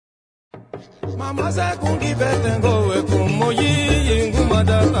Mama sa kungi betengo we kumoyi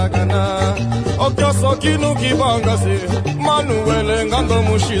ngumada takana. Okyo sokinu kibangase. Manuele ngando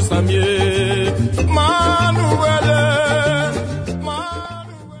mushisamye. Manuele.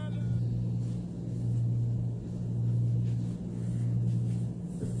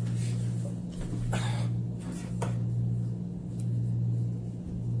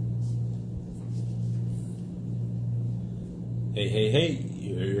 Hey, hey, hey,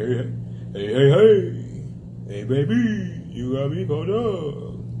 hey, hey, hey, hey, hey, hey, baby, you got me caught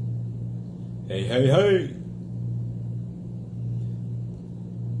up. Hey, hey, hey.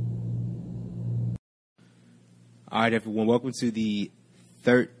 All right, everyone, welcome to the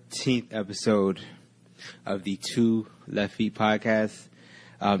 13th episode of the Two Left Feet podcast.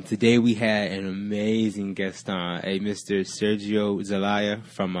 Today we had an amazing guest on, Mr. Sergio Zelaya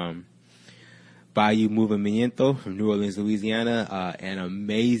from Bayou Movimiento from New Orleans, Louisiana, an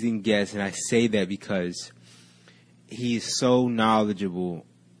amazing guest, and I say that because he's so knowledgeable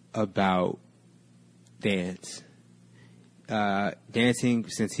about dance. Dancing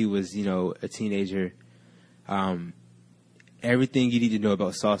since he was, a teenager. Everything you need to know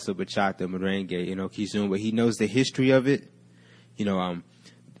about salsa, bachata, merengue, kizomba, but he knows the history of it.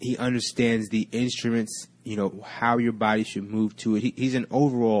 He understands the instruments, how your body should move to it. He's an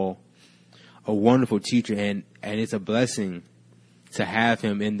overall a wonderful teacher, and it's a blessing to have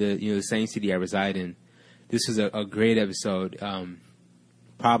him in the same city I reside in. This was a great episode,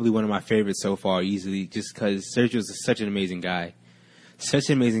 probably one of my favorites so far, easily, just because Sergio's such an amazing guy,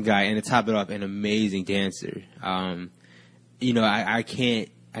 and to top it off, an amazing dancer. I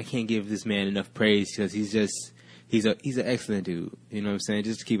can't give this man enough praise because he's an excellent dude. You know what I'm saying?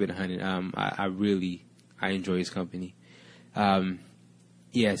 Just to keep it 100, I enjoy his company.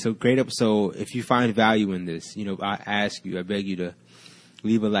 Yeah, so great episode. If you find value in this, I beg you to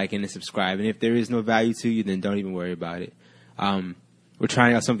leave a like and subscribe. And if there is no value to you, then don't even worry about it. We're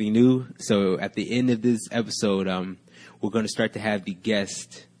trying out something new. So at the end of this episode, we're going to start to have the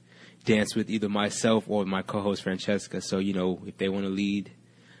guest dance with either myself or my co-host Francesca. So, if they want to lead,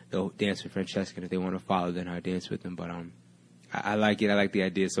 they'll dance with Francesca. And if they want to follow, then I'll dance with them. But I like it. I like the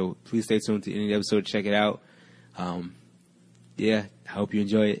idea. So please stay tuned to the end of the episode. Check it out. Yeah, I hope you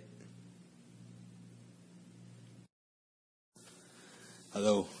enjoy it.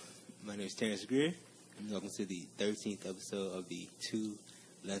 Hello, my name is Terrence Greer, and welcome to the 13th episode of the Two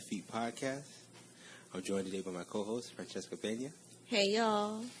Left Feet podcast. I'm joined today by my co-host, Francesca Pena. Hey,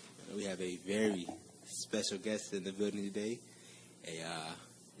 y'all. We have a very special guest in the building today,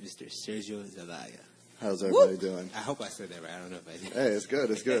 Mr. Sergio Zelaya. How's everybody doing? I hope I said that right. I don't know if I did. Hey, it's good.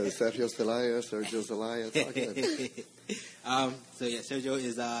 Sergio Zelaya. It's all good. Sergio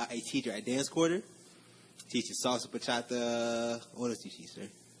is a teacher at Dance Quarter. Teaches salsa, bachata. What else do you teach, sir?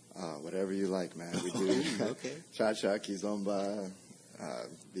 Whatever you like, man. We do cha-cha, kizomba,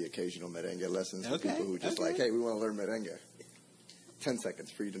 the occasional merengue lessons for people who just like, hey, we want to learn merengue. 10 seconds,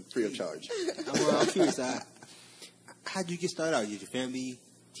 free of charge. I'm curious. How did you get started out? Did your family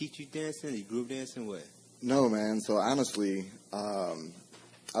teach you dancing? You grew up dancing? What? No, man. So honestly, I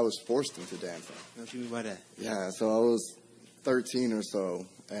was forced into dancing. What do you mean by that? Yeah, so I was 13 or so,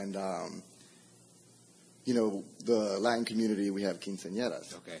 and the Latin community, we have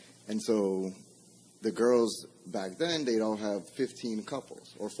quinceañeras. Okay. And so the girls back then, they'd all have 15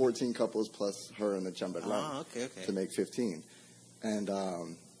 couples, or 14 couples plus her and the chambelán to make 15. And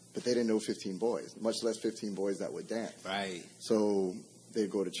but they didn't know 15 boys, much less 15 boys that would dance. Right. So they'd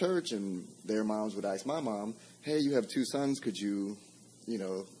go to church, and their moms would ask my mom, hey, you have 2 sons, could you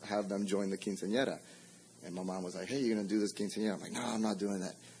have them join the quinceañera? And my mom was like, hey, you're going to do this quinceañera? I'm like, no, I'm not doing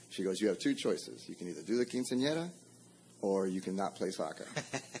that. She goes, you have 2 choices. You can either do the quinceañera or you can not play soccer.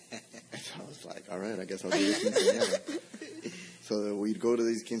 And so I was like, all right, I guess I'll do the quinceañera. So we'd go to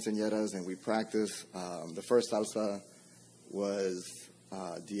these quinceañeras and we'd practice. The first salsa was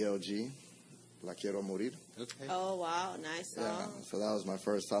DLG, La Quiero Morir. Okay. Oh, wow. Nice song. Yeah, so that was my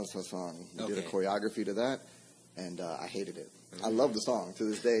first salsa song. We did a choreography to that, and I hated it. I love the song. To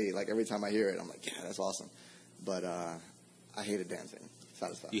this day, like, every time I hear it, I'm like, yeah, that's awesome. But I hated dancing.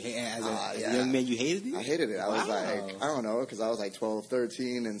 Salsa. You as a young man, you hated it? I hated it. I was like, I don't know, because I was like 12,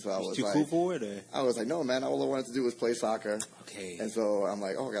 13, and so I was too like... cool for it? Or? I was like, no, man, all I wanted to do was play soccer. Okay. And so I'm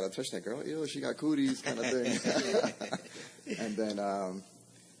like, oh, I got to touch that girl. Ew, she got cooties kind of thing. And then...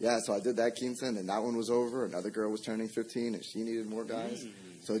 so I did that quince, and that one was over. Another girl was turning 15, and she needed more guys.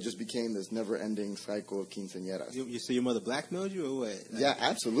 So it just became this never-ending cycle of quinceañeras. So your mother blackmailed you, or what? Yeah,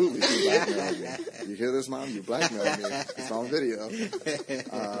 absolutely. She blackmailed me. You hear this, Mom? You blackmailed me. It's on video.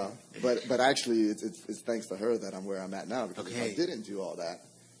 But actually, it's thanks to her that I'm where I'm at now. Because if I didn't do all that,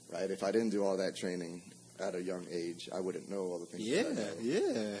 right? If I didn't do all that training at a young age, I wouldn't know all the things that I know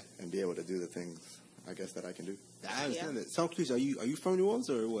Yeah. and be able to do the things, I guess, that I can do. I understand that. So I'm curious, are you from New Orleans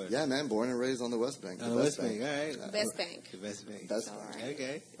or what? Yeah, man, born and raised on the West Bank. The West Bank, all right. Best Bank. The West Bank. Best All Bank. right.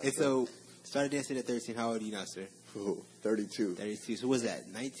 Okay. And so, started dancing at 13. How old are you now, sir? Ooh, 32. 32. So was that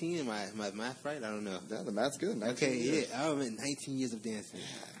 19? Am I math right? I don't know. Yeah, the math's good. 19 Okay, years. yeah. I mean, 19 years of dancing.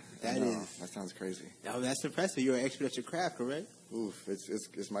 I That know. is. That sounds crazy. Oh, that's impressive. You're an expert at your craft, correct? Oof,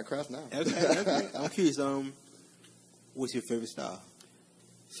 it's my craft now. Okay. I'm curious. What's your favorite style?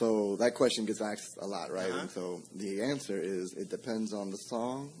 So that question gets asked a lot, right? Uh-huh. And so the answer is it depends on the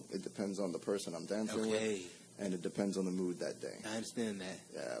song, it depends on the person I'm dancing with, Okay. and it depends on the mood that day. I understand that.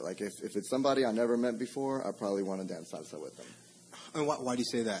 Yeah, like if it's somebody I never met before, I probably want to dance salsa with them. And why do you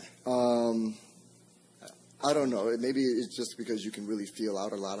say that? I don't know. Maybe it's just because you can really feel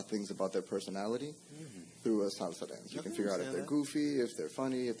out a lot of things about their personality through a salsa dance. You I can can figure out if understand they're that. goofy, if they're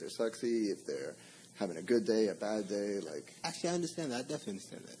funny, if they're sexy, if they're having a good day, a bad day. Like, Actually, I understand that. I definitely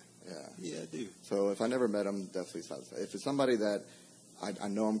understand that. yeah. Yeah, I do. So if I never met them, definitely salsa. If it's somebody that I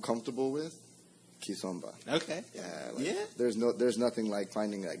know I'm comfortable with, kizomba. Okay. Yeah, like, Yeah. There's nothing like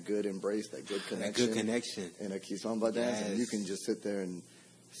finding that good embrace, that good A connection, good connection. in a kizomba dance, and you Yes. can just sit there and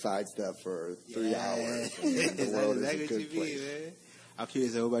sidestep for 3 Yeah. hours. And the world is a Exactly what good you place. mean, man. I'm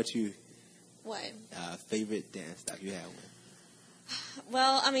curious, how about you? What? Favorite dance style you had one?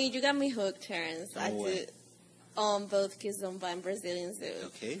 Well, I mean, you got me hooked, Terrence. I Oh, did both Kizomba and Brazilian Zoo.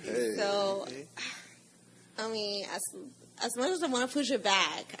 Okay. Hey. So, Okay. I mean, as much as I want to push it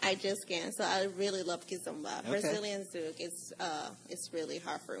back, I just can't. So I really love Kizomba. Okay. Brazilian Zouk, it's really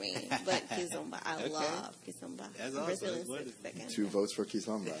hard for me. But Kizomba, I Okay. love Kizomba. That's awesome. Brazilian That's Zouk second. 2 votes for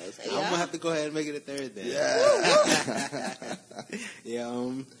kizomba. That's good. Yeah. I'm gonna have to go ahead and make it a third then. Yeah. Yeah.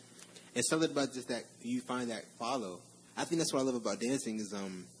 And something about just that you find that follow. I think that's what I love about dancing is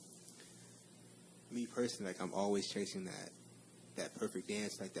me personally, like I'm always chasing that perfect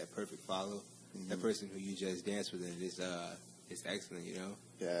dance, like that perfect follow. That person who you just dance with is excellent, you know.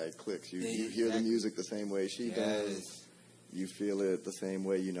 Yeah, it clicks. You Yeah, hear the exactly. music the same way she does. Yes. You feel it the same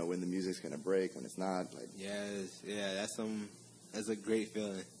way. You know when the music's gonna break, when it's not. Like, Yes, yeah, that's a great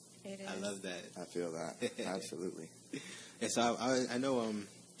feeling. It is. I love that. I feel that absolutely. And so I know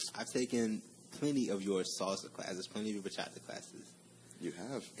I've taken plenty of your salsa classes, plenty of your bachata classes. You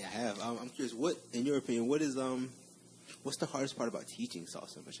have. Yeah, I have. I'm curious, what, in your opinion, what's the hardest part about teaching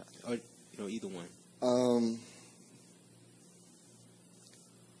salsa and bachata, or either one?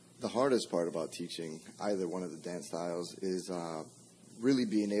 The hardest part about teaching either one of the dance styles is really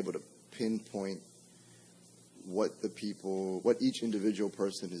being able to pinpoint what each individual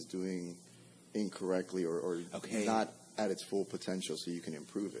person is doing incorrectly or Okay. not at its full potential, so you can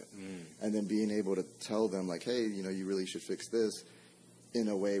improve it. And then being able to tell them, like, hey, you really should fix this in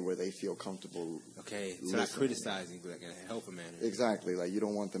a way where they feel comfortable. Okay, so not Listen. criticizing, but like in a helpful manner. Exactly. Like, you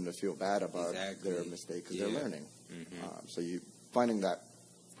don't want them to feel bad about Exactly. their mistake because Yeah. they're learning. Mhm. So you finding that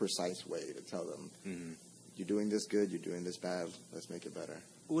precise way to tell them, Mhm. you're doing this good, you're doing this bad, let's make it better.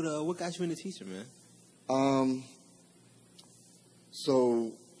 What got you into teaching, man?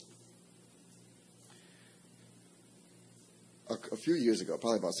 So a few years ago,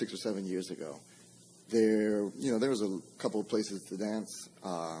 probably about 6 or 7 years ago, there was a couple of places to dance,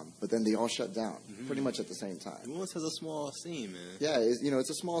 but then they all shut down pretty much at the same time. New Orleans has a small scene, man. Yeah, it's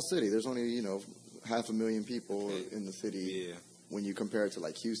a small city. There's only 500,000 people Okay. in the city. Yeah. When you compare it to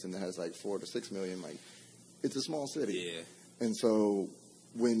like Houston that has like 4 to 6 million, like it's a small city. Yeah. And so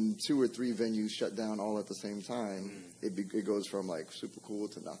when 2 or 3 venues shut down all at the same time, it goes from like super cool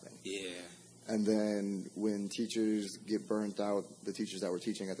to nothing. Yeah. And then when teachers get burnt out, the teachers that were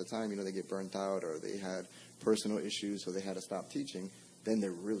teaching at the time, they get burnt out or they had personal issues, so they had to stop teaching. Then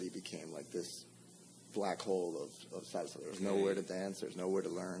there really became like this black hole of salsa. There was nowhere to dance. There's nowhere to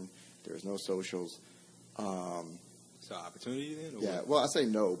learn. There's no socials. So opportunity then? Or Yeah, what? well, I say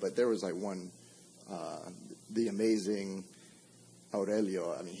no, but there was like one, the amazing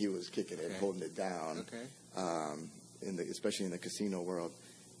Aurelio. I mean, he was kicking it, Okay. holding it down. Okay. Especially in the casino world.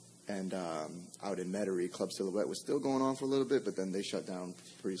 And out in Metairie, Club Silhouette was still going on for a little bit, but then they shut down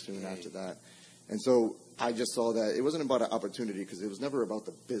pretty soon after that. And so I just saw that it wasn't about an opportunity because it was never about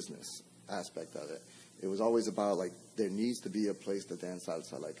the business aspect of it. It was always about, like, there needs to be a place to dance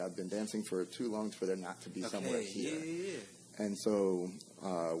salsa. Like, I've been dancing for too long for there not to be somewhere Okay. here. Yeah. And so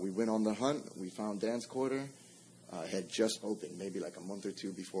we went on the hunt. We found Dance Quarter. It had just opened, maybe like a month or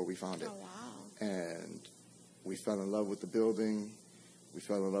 2 before we found it. Oh, wow. And we fell in love with the building. We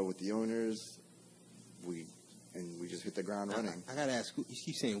fell in love with the owners. We just hit the ground running. I gotta ask. You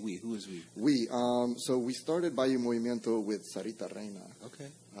keep saying we. Who is we? So we started Bayou Movimiento with Sarita Reina. Okay.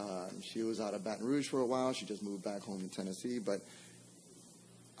 She was out of Baton Rouge for a while. She just moved back home to Tennessee, but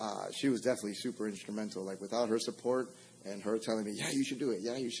she was definitely super instrumental. Like, without her support and her telling me, yeah, you should do it,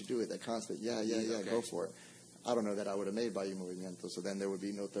 that constant, go for it. I don't know that I would have made Bayou Movimiento. So then there would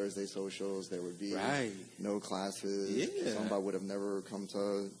be no Thursday socials. There would be no classes. Yeah. Somebody would have never come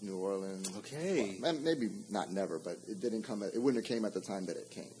to New Orleans. Okay. Well, maybe not never, but it didn't come. It wouldn't have came at the time that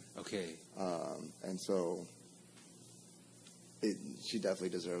it came. Okay. And so she definitely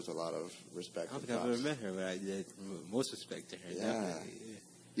deserves a lot of respect. I don't think I've ever met her, but I did most respect to her. Yeah.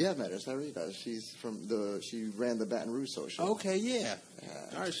 Yeah, I've met her. Sarita. She's from she ran the Baton Rouge social. Okay, yeah.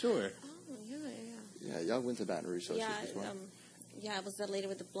 All right, sure. Yeah, y'all went to Baton Rouge social as well. Yeah, it was that lady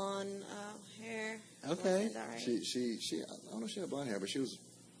with the blonde hair. Okay. Is that right? She I don't know if she had blonde hair, but she was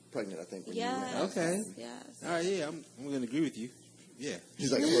pregnant, I think, when you Yes. went. Okay. Yes. All right, yeah, I'm going to agree with you. Yeah.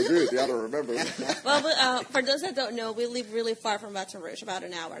 He's like, I'm going to agree with you. I don't remember. Well, for those that don't know, we live really far from Baton Rouge, about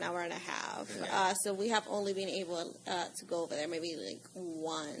an hour and a half. Okay. So we have only been able to go over there maybe like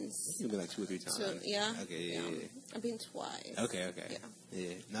once. Maybe like 2 or 3 times. Yeah. Okay, yeah. I've been twice. Okay. Yeah.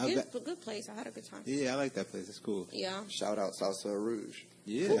 Yeah. Now, Good place. I had a good time. yeah, I like that place. It's cool. Yeah. Shout out Salsa Rouge.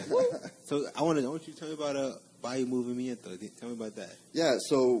 Yeah. So I want you to tell me about Bayou Movimiento. Tell me about that. Yeah,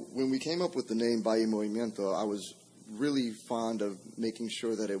 so when we came up with the name Bayou Movimiento, I was really fond of making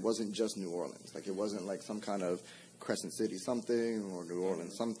sure that it wasn't just New Orleans. Like, it wasn't like some kind of Crescent City something or New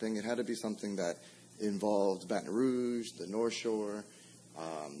Orleans something. It had to be something that involved Baton Rouge, the North Shore,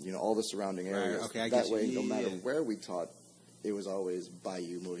 all the surrounding areas. Right, okay, I that get way, you. no matter where we taught, it was always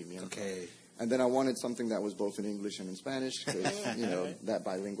Bayou Movimiento. Okay. And then I wanted something that was both in English and in Spanish because, that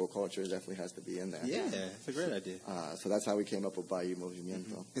bilingual culture definitely has to be in there. Yeah, that's a great idea. So that's how we came up with Bayou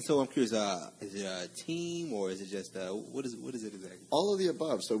Movimiento. And so I'm curious, is it a team or is it just, what is it exactly? All of the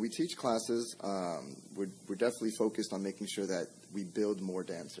above. So we teach classes. We're definitely focused on making sure that we build more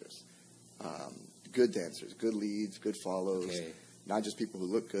dancers. Good dancers, good leads, good follows. Okay. Not just people who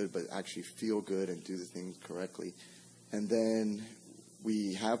look good, but actually feel good and do the things correctly. And then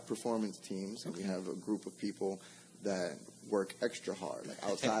we have performance teams, and we have a group of people that work extra hard, like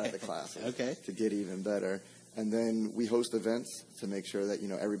outside of the classes, to get even better. And then we host events to make sure that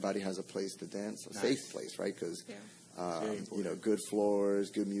everybody has a place to dance, a safe place, right? Because good floors,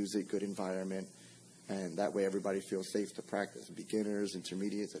 good music, good environment, and that way everybody feels safe to practice. Beginners,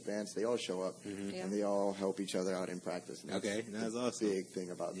 intermediates, advanced, they all show up, and they all help each other out in practice. And that's awesome. Big thing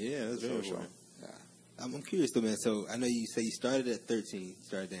about that's the very social. important. I'm curious though, man. So I know you say you started at 13, you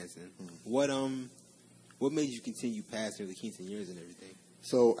started dancing. Mm-hmm. What made you continue past the quinceañeras and everything?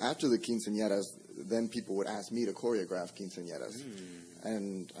 So after the quinceañeras, then people would ask me to choreograph quinceañeras.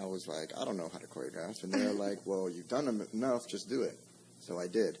 And I was like, I don't know how to choreograph. And they're like, well, you've done them enough, just do it. So I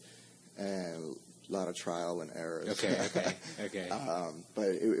did. And a lot of trial and errors. Okay. But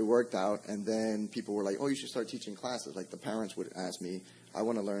it worked out. And then people were like, oh, you should start teaching classes. Like the parents would ask me, I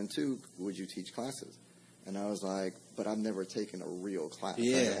want to learn too. Would you teach classes? And I was like, but I've never taken a real class.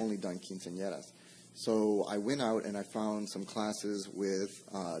 I've only done quinceañeras. So I went out and I found some classes with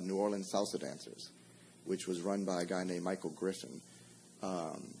New Orleans salsa dancers, which was run by a guy named Michael Griffin.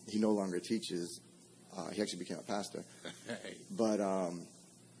 He no longer teaches. He actually became a pastor. But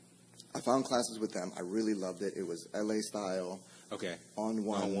I found classes with them. I really loved it. It was LA style. Okay. On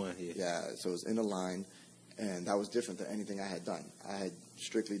one. Yeah. So it was in a line. And that was different than anything I had done. I had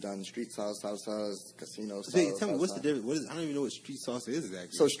strictly done street salsa, casino salsa. Tell me, what's the difference? I don't even know what street salsa is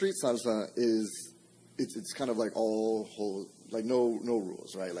exactly. So street salsa is, it's kind of like all whole, like no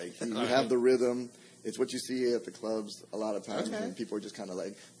rules, right? Like you have the rhythm. It's what you see at the clubs a lot of times, and people are just kind of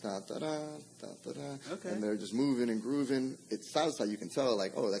like da da da da da da, and they're just moving and grooving. It's salsa. You can tell,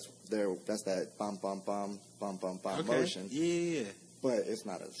 like, oh, that's that bam bam bam bam bam bam motion. Yeah. But it's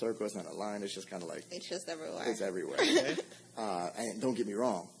not a circle, it's not a line, it's just kind of like... It's just everywhere. It's everywhere. And don't get me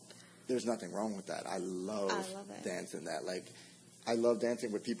wrong, there's nothing wrong with that. I love dancing that. Like, I love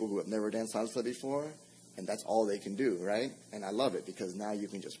dancing with people who have never danced salsa before, and that's all they can do, right? And I love it, because now you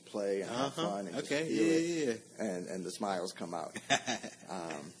can just play and have fun and just feel it, and the smiles come out.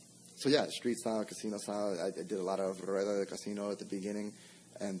 So yeah, street style, casino style, I did a lot of Rueda de Casino at the beginning,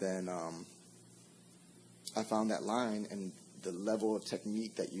 and then I found that line, and the level of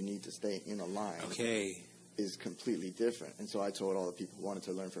technique that you need to stay in a line is completely different. And so I told all the people who wanted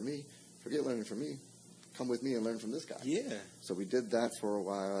to learn from me, forget learning from me, come with me and learn from this guy. Yeah. So we did that for a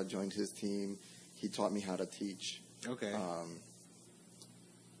while. I joined his team. He taught me how to teach,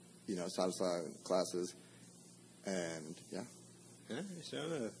 salsa classes. And,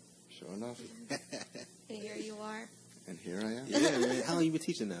 Sure enough. And here you are. And here I am. Yeah, man. How long you been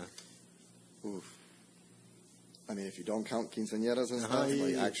teaching now? Oof. I mean, if you don't count quinceañeras and stuff,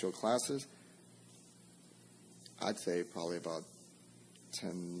 like actual classes, I'd say probably about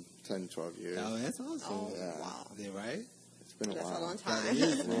 10, 12 years. Oh, that's awesome. Oh, Yeah. wow. Yeah, right? It's been a That's while. a long That time.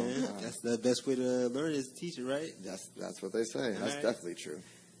 is, man. That's the best way to learn is to teach it, right? That's what they say. That's Right. definitely true.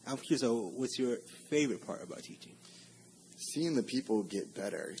 I'm curious, so what's your favorite part about teaching? Seeing the people get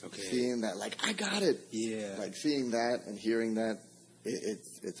better. Okay. Seeing that, like, I got it. Yeah. Like, seeing that and hearing that,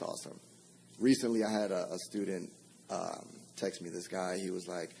 it's awesome. Recently, I had a student text me, this guy. He was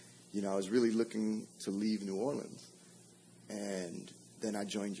like, I was really looking to leave New Orleans. And then I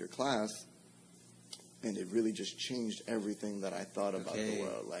joined your class, and it really just changed everything that I thought about the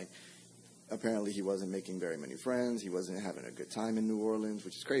world. Like, apparently he wasn't making very many friends. He wasn't having a good time in New Orleans,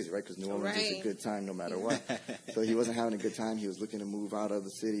 which is crazy, right? Because New Orleans is a Right. good time no matter what. So he wasn't having a good time. He was looking to move out of the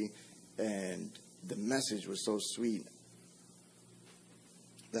city. And the message was so sweet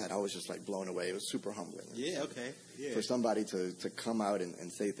that I was just, like, blown away. It was super humbling. Yeah, okay. Yeah. For somebody to come out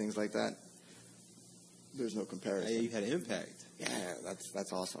and say things like that, there's no comparison. Yeah, you had an impact. Yeah,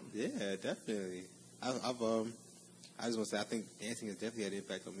 that's awesome. Yeah, definitely. I just want to say, I think dancing has definitely had an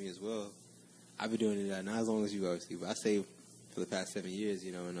impact on me as well. I've been doing it not as long as you, obviously, but I say for the past 7 years,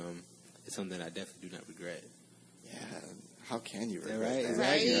 and it's something I definitely do not regret. Yeah, how can you Yeah, regret right? that?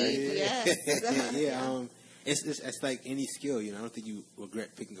 Exactly. Right, yes. Yeah. It's like any skill, I don't think you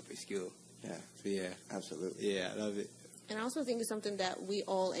regret picking up a skill. Yeah, So yeah, absolutely. yeah, I love it. And I also think it's something that we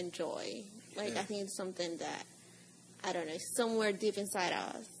all enjoy. Like, Yeah. I think it's something that, I don't know, somewhere deep inside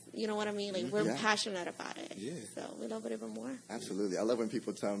us. You know what I mean? Like, we're Yeah. passionate about it. Yeah. So we love it even more. Absolutely. I love when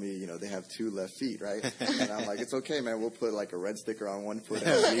people tell me, they have 2 left feet, right? And I'm like, it's okay, man. We'll put like a red sticker on one foot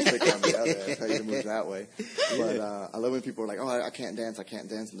and a green sticker on the other and tell you to move that way. But I love when people are like, oh, I can't dance,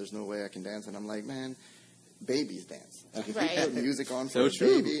 and there's no way I can dance. And I'm like, man, babies dance. Like, if Right. you put music on for So a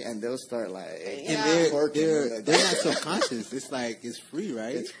true. baby and they'll start like, Yeah. And twerking. they're not subconscious. It's like, it's free,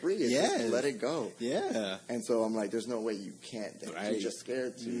 right? It's free. It's just let it go. Yeah. And so I'm like, there's no way you can't dance. Right. You're just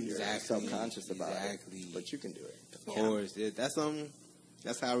scared to. You're Exactly. subconscious about Exactly. it. But you can do it. Of course. Yeah, that's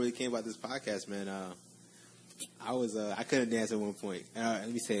how I really came about this podcast, man. I couldn't dance at one point. Let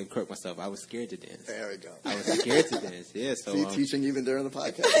me say and correct myself. I was scared to dance. There we go. I was scared to dance. Yeah. So See, teaching even during the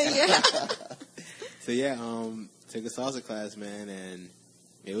podcast. took a salsa class, man, and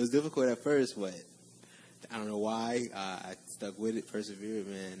it was difficult at first, but I don't know why. I stuck with it, persevered,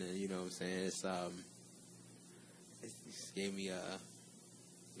 man, and you know what I'm saying. It just gave me a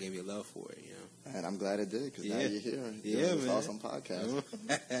love for it, And I'm glad it did, because now Yeah. you're here. Yeah, doing this man. awesome podcast.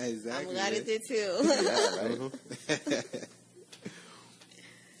 Exactly. I'm glad it did too. Yeah, right?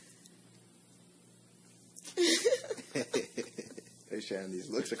 They're sharing these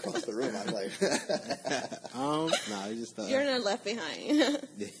looks across the room. I'm like, no, I just You're not left behind.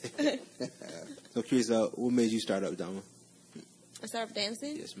 So curious, what made you start up, Dama? I started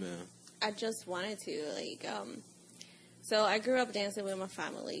dancing. Yes, ma'am. I just wanted to, so I grew up dancing with my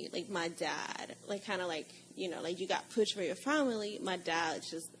family. Like, my dad, kind of you got pushed for your family. My dad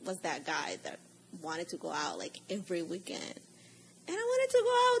just was that guy that wanted to go out, every weekend. And I wanted to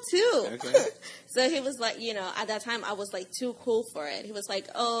go out, too. Okay. So he was like, at that time, I was, too cool for it. He was like,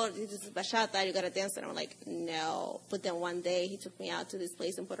 oh, this is bachata, you got to dance. And I'm like, no. But then one day, he took me out to this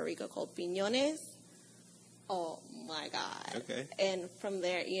place in Puerto Rico called Piñones. Oh, my God. Okay. And from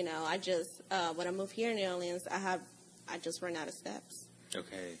there, I just, when I moved here in New Orleans, I just ran out of steps.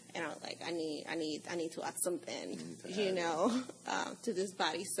 Okay. And I was like, I need to add something, to this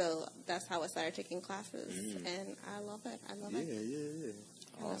body. So that's how I started taking classes. And I love it. I love it. Yeah.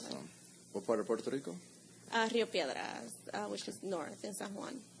 awesome. What part of Puerto Rico? Rio Piedras, which is north in San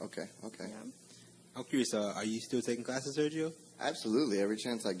Juan. Okay. Yeah. I'm curious, are you still taking classes, Sergio? Absolutely. Every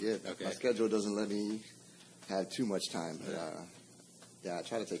chance I get. Okay. My schedule doesn't let me have too much time. But, I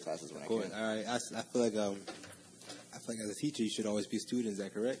try to take classes when I Cool. can. All right. I feel like as a teacher, you should always be a student. Is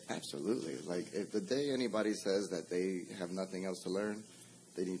that correct? Absolutely. Like, if the day anybody says that they have nothing else to learn,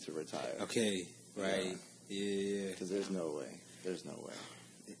 they need to retire. Okay. Right. Yeah. Because there's no way. There's no way.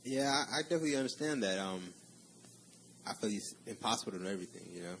 Yeah, I definitely understand that. I feel it's impossible to know everything,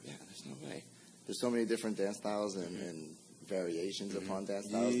 Yeah, there's no way. There's so many different dance styles and variations upon dance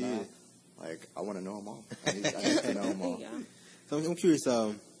styles now. Like, I want to know them all. I need to know them all. Yeah. So I'm curious,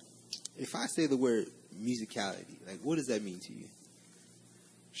 if I say the word musicality, what does that mean to you?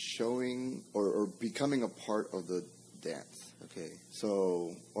 Showing or becoming a part of the dance. Okay.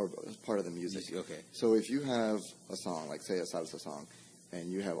 So, or part of the music. Okay. So if you have a song, like say a salsa song, and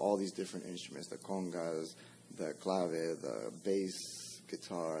you have all these different instruments, the congas, the clave, the bass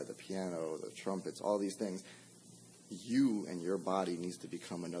guitar, the piano, the trumpets, all these things, you and your body needs to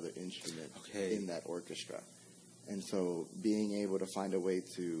become another instrument Okay. in that orchestra. And so being able to find a way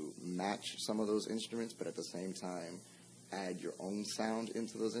to match some of those instruments, but at the same time add your own sound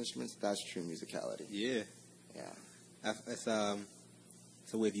into those instruments, that's true musicality. Yeah. Yeah. That's a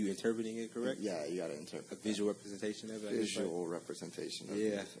way of you interpreting it, correct? Yeah, you got to interpret A visual representation of it. visual representation of Yeah.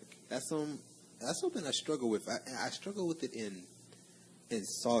 music. That's something I struggle with. I struggle with it in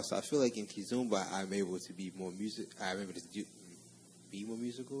salsa. I feel like in kizomba I'm able to be more I'm able to be more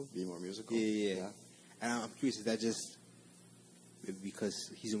musical. Be more musical. Yeah. And I'm curious, is that just because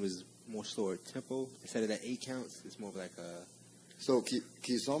kizomba is more slower tempo instead of that 8 counts? It's more of like a. So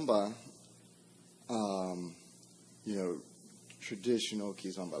kizomba, traditional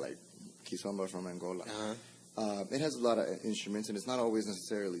kizomba, like kizomba from Angola. It has a lot of instruments, and it's not always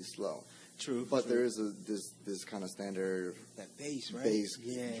necessarily slow. True. But there is this kind of standard that bass, right? Bass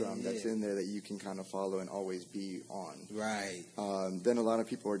drum that's in there that you can kind of follow and always be on. Right. Then a lot of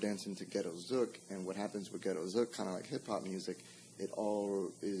people are dancing to ghetto zouk, and what happens with ghetto zouk, kind of like hip hop music, it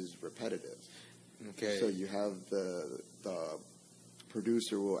all is repetitive. Okay. So you have the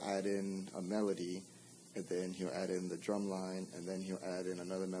producer will add in a melody, and then he'll add in the drum line, and then he'll add in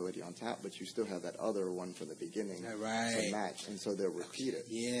another melody on top, but you still have that other one from the beginning to match, and so they'll repeat it.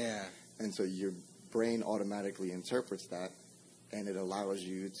 Yeah. And so your brain automatically interprets that, and it allows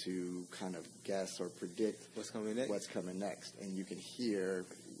you to kind of guess or predict what's coming next. And you can hear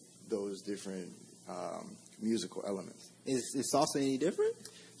those different musical elements. Is salsa any different?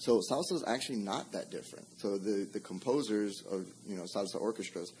 So salsa is actually not that different. So the composers of salsa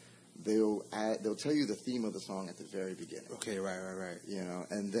orchestras, they'll tell you the theme of the song at the very beginning. Okay, right.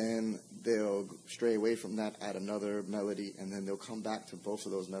 And then they'll stray away from that, add another melody, and then they'll come back to both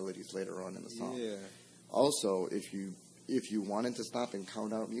of those melodies later on in the song. Yeah. Also, if you wanted to stop and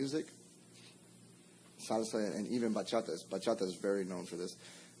count out music, salsa and even bachata is very known for this,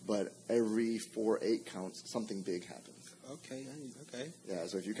 but every 4/8 counts, something big happens. Okay. Yeah,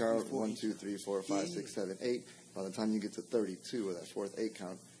 so if you count 1, 2, 3, 4, 5, 6, 7, 8, by the time you get to 32 or that 4th 8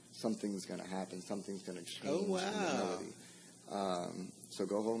 count, something's going to happen. Something's going to change in the melody. So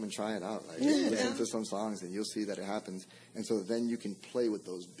go home and try it out. Listen to some songs, and you'll see that it happens. And so then you can play with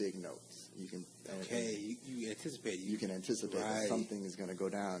those big notes. You can you anticipate. You can anticipate that something is going to go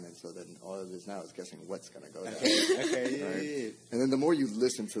down, and so then all it is now is guessing what's going to go down. Okay. And then the more you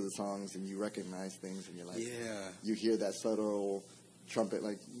listen to the songs and you recognize things, and you're like, you hear that subtle trumpet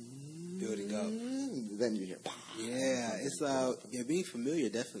like building up. Then you hear. Yeah, it's being familiar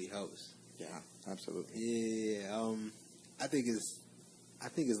definitely helps. Yeah, absolutely. Yeah, I think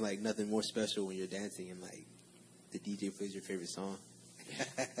it's like nothing more special when you're dancing and like the DJ plays your favorite song.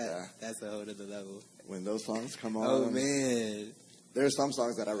 Yeah, that's a whole other level. When those songs come on, oh man, there are some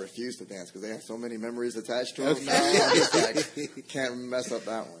songs that I refuse to dance because they have so many memories attached to them. Okay. Now, I'm just like, can't mess up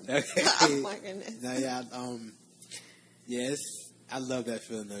that one. Okay. Oh my goodness. No, yes, I love that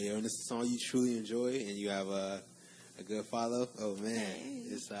feeling though, yo. And it's a song you truly enjoy, and you have a good follow. Oh man,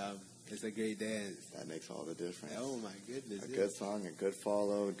 it's a great dance. That makes all the difference. Oh my goodness, a good song, a good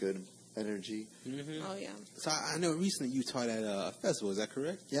follow, a good energy. Mm-hmm. Oh yeah. So I know recently you taught at a festival. Is that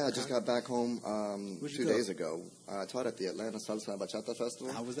correct? Yeah, I just got back home 2 days ago. I taught at the Atlanta Salsa and Bachata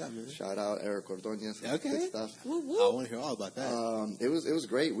Festival. How was that, man? Shout out Eric Ordonez. Okay. Good stuff. Woo, woo. I want to hear all about that. It was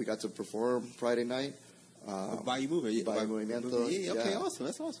great. We got to perform Friday night. Bayou Movimiento. Yeah, okay, awesome.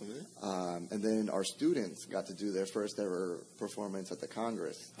 That's awesome, man. And then our students got to do their first ever performance at the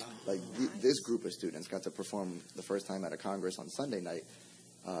Congress. Nice. This group of students got to perform the first time at a Congress on Sunday night.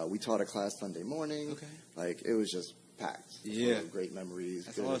 We taught a class Sunday morning. Okay. It was just packed. Yeah. Great memories.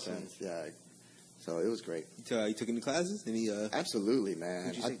 That's good awesome. events. Yeah. So it was great. You took any classes? Absolutely,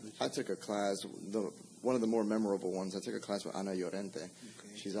 man. I took a class, one of the more memorable ones. I took a class with Ana Llorente. Okay.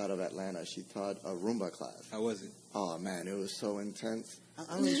 She's out of Atlanta. She taught a Rumba class. How was it? Oh, man, it was so intense.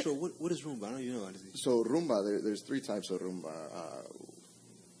 I'm not sure. What is Rumba? I don't even know. So Rumba, there's 3 types of Rumba.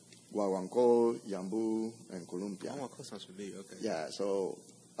 Guaguancó, Yambu, and Columpia. Guaguancó sounds familiar. Okay. Yeah, so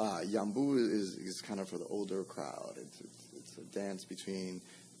Yambu is kind of for the older crowd. It's a dance between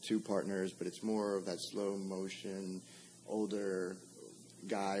 2 partners, but it's more of that slow motion, older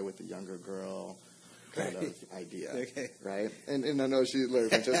guy with a younger girl kind of idea. Okay. Right? And I know she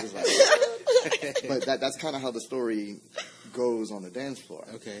learned Francesca's like but that's kind of how the story goes on the dance floor.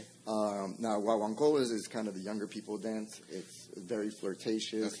 Okay. Now, Guaguancó is kind of the younger people dance. It's very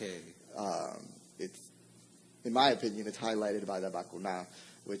flirtatious. Okay. It's, in my opinion, it's highlighted by the bacuna,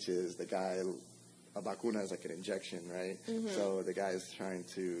 which is the guy. A bacuna is like an injection, right? Mm-hmm. So the guy is trying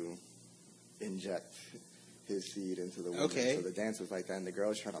to inject his seed into the woman. Okay. So the dance is like that, and the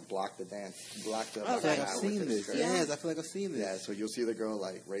girl's trying to block the dance. I feel like I've seen this. Yes, I feel like I've seen this. Yeah, so you'll see the girl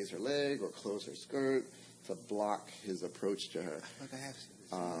like raise her leg or close her skirt, to block his approach to her. Like I have seen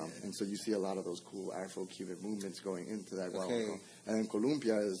this. And so you see a lot of those cool Afro-Cuban movements going into that. Okay. And then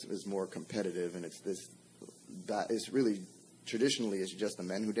Columbia is more competitive, and it's really, traditionally, it's just the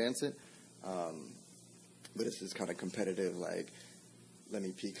men who dance it. But it's this kind of competitive, like, let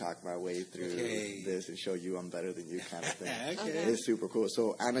me peacock my way through this and show you I'm better than you kind of thing. Okay. It's super cool.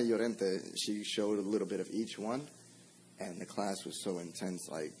 So Ana Llorente, she showed a little bit of each one, and the class was so intense.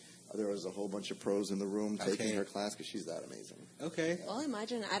 Like, there was a whole bunch of pros in the room taking her class because she's that amazing. Okay. Well,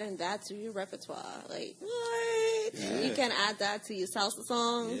 imagine adding that to your repertoire. Like, what? Yeah. You can add that to your salsa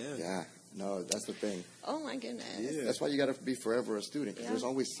song. Yeah. No, that's the thing. Oh, my goodness. Yeah. That's why you got to be forever a student, because Yeah. there's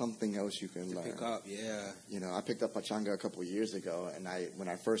always something else you can learn. Pick up, yeah. You know, I picked up pachanga a couple of years ago, and when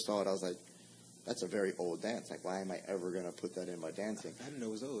I first saw it, I was like, that's a very old dance. Like, why am I ever going to put that in my dancing? I didn't know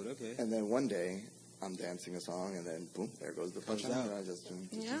it was old. Okay. And then one day, I'm dancing a song, and then boom, there goes the Comes pachanga. out. I just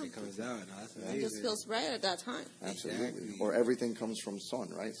Yeah. It comes out. No, that's It amazing. just feels right at that time. absolutely. Exactly. Or everything comes from son,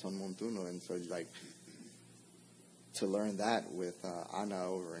 right? Son Montuno, and so like to learn that with Ana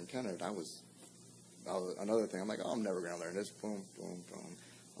over in Canada, that was another thing. I'm like, oh, I'm never going to learn this. Boom, boom, boom.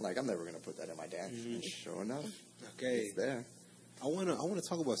 I'm like, I'm never going to put that in my dance. And sure enough, Okay. it's there. I wanna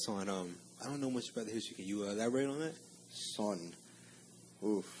talk about son. I don't know much about the history. Can you elaborate on that? Son.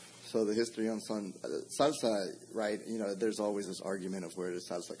 Oof. So the history on son. Salsa, right, you know, there's always this argument of where does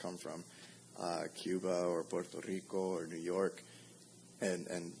salsa come from. Cuba or Puerto Rico or New York. And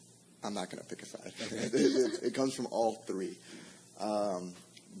I'm not going to pick a side. It comes from all three.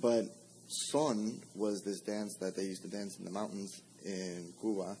 But son was this dance that they used to dance in the mountains in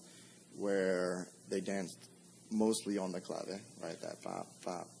Cuba, where they danced mostly on the clave, right? That fa,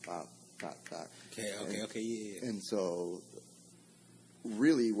 fa, fa, fa, fa. Okay, yeah. And so,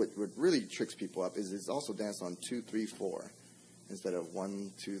 really, what really tricks people up is it's also danced on 2, 3, 4 instead of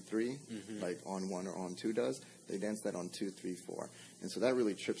 1, 2, 3, like on 1 or on 2 does. They dance that on 2, 3, 4, and so that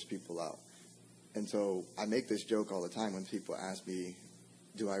really trips people out. And so I make this joke all the time when people ask me,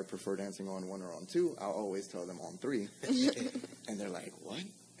 do I prefer dancing on 1 or on 2? I'll always tell them on 3. And they're like, what?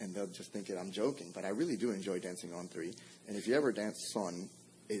 And they'll just think I'm joking. But I really do enjoy dancing on 3. And if you ever dance son,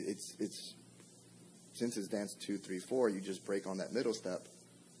 it's since it's danced 2, 3, 4, you just break on that middle step,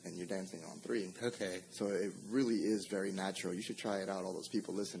 and you're dancing on 3. Okay. So it really is very natural. You should try it out. All those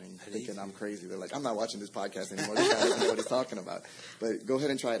people listening, thinking I'm crazy. They're like, I'm not watching this podcast anymore. This guy doesn't know what he's talking about. But go ahead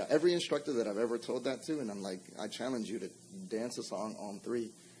and try it out. Every instructor that I've ever told that to, and I'm like, I challenge you to dance a song on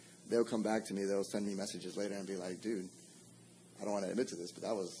 3. They'll come back to me. They'll send me messages later and be like, dude, I don't want to admit to this, but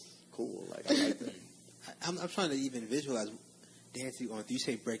that was cool. Like, I like that. I'm trying to even visualize dancing on 3. You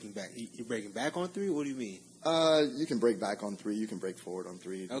say breaking back. You're breaking back on 3? What do you mean? You can break back on 3. You can break forward on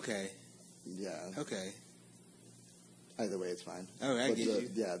 3. Okay. Yeah. Okay. Either way, it's fine. Oh, I but get you.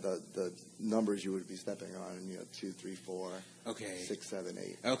 Yeah, the numbers you would be stepping on, 2, 3, 4, Okay. 6, 7,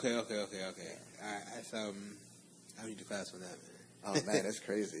 8. Okay. All right. I need to class on that, man. Oh man, it's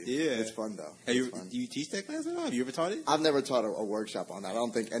crazy. Yeah. It's fun though. Hey, It's fun. do you teach that class at all? Have you ever taught it? I've never taught a workshop on that. I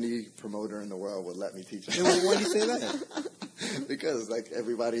don't think any promoter in the world would let me teach it. Why do you say that? Because like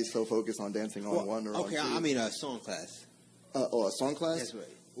everybody's so focused on dancing on 1 or okay, on 2. I mean a song class. A song class? That's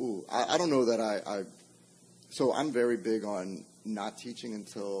right. Ooh, I don't know that I. So I'm very big on not teaching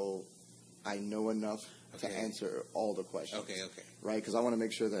until I know enough to Okay. answer all the questions. Okay. Right? Because I want to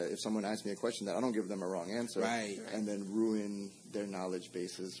make sure that if someone asks me a question, that I don't give them a wrong answer. Right. And then ruin their knowledge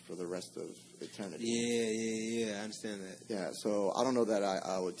bases for the rest of eternity. Yeah. I understand that. Yeah, so I don't know that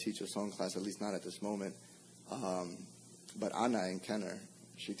I would teach a song class, at least not at this moment. But Ana in Kenner,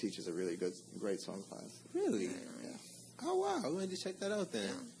 she teaches a really great song class. Really? Yeah, Oh wow! I'm going to check that out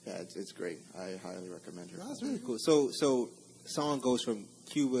then. yeah, it's great. I highly recommend her. Oh, that's really cool. So song goes from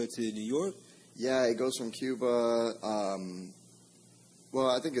Cuba to New York. Yeah, it goes from Cuba. Well,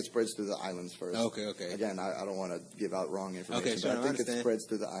 I think it spreads through the islands first. Okay. Again, I don't want to give out wrong information, Okay, sure, but I I think it understand. spreads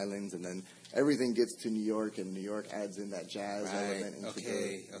through the islands, and then everything gets to New York, and New York adds in that jazz Right, element into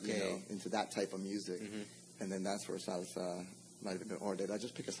okay. into that type of music, and then that's where salsa might have been. Or did I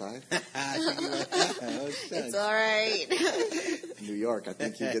just pick a side? It's all right. New York, I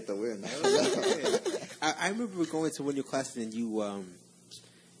think you get the win. I remember going to one of your classes and you were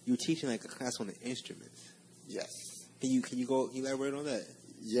teaching like a class on the instruments. Yes. Can you go elaborate on that?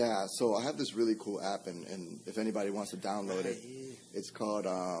 Yeah, so I have this really cool app, and if anybody wants to download it, it's called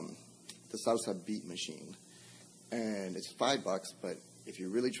the Salsa Beat Machine. And it's $5, but if you're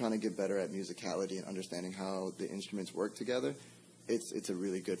really trying to get better at musicality and understanding how the instruments work together, it's a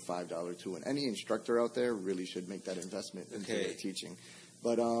really good $5 tool. And any instructor out there really should make that investment into their teaching.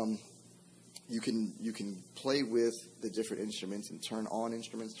 But you can play with the different instruments and turn on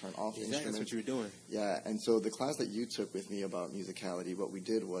instruments, turn off instruments. That's what you were doing. Yeah, and so the class that you took with me about musicality, what we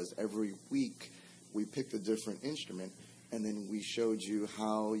did was every week we picked a different instrument, and then we showed you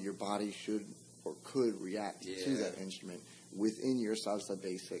how your body should or could react to that instrument within your salsa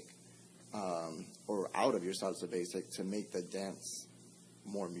basic or out of your salsa basic to make the dance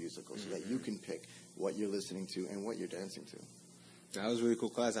more musical, so that you can pick what you're listening to and what you're dancing to. That was a really cool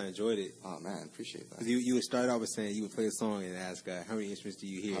class. I enjoyed it. Oh, man, appreciate that. You would start off with saying you would play a song and ask, how many instruments do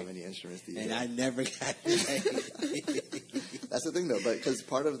you hear? How many instruments do you hear? And I never got it. That's the thing, though, because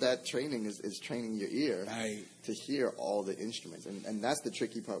part of that training is training your ear to hear all the instruments. And that's the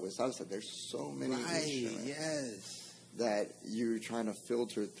tricky part with salsa. There's so many instruments that you're trying to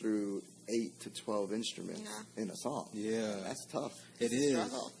filter through 8 to 12 instruments in a song. Yeah. That's tough. It is.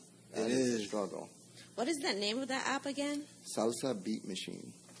 It is a struggle. What is the name of that app again? Salsa Beat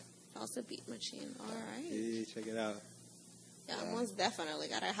Machine. Salsa Beat Machine. All right. Yeah, check it out. Yeah, most definitely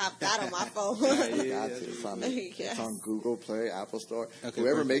got to have that on my phone. It's on Google Play, Apple Store. Okay,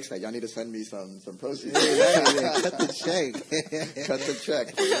 Whoever makes that, y'all need to send me some proceeds. Cut the check. Cut the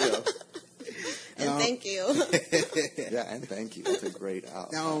check. For real. And thank you. Yeah, and thank you. That's a great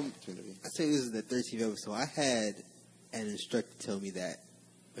opportunity. I tell you, this is the 13th episode. I had an instructor tell me that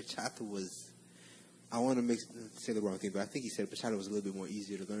bachata was, I want to say the wrong thing, but I think he said bachata was a little bit more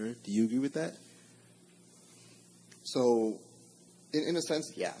easier to learn. Do you agree with that? So, in a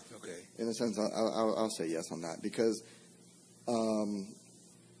sense, yeah. Okay. In a sense, I'll say yes on that, because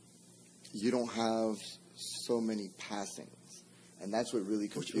you don't have so many passings. And that's what really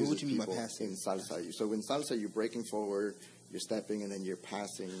confuses what you mean people by passing? In salsa. So in salsa, you're breaking forward, you're stepping, and then you're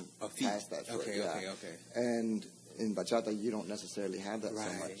passing past that foot. Okay. And in bachata, you don't necessarily have that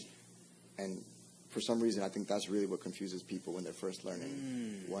so much. And for some reason, I think that's really what confuses people when they're first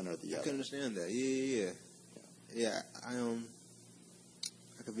learning one or the other. I can understand that. Yeah. I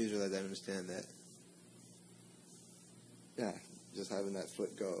can visualize that and understand that. Yeah, just having that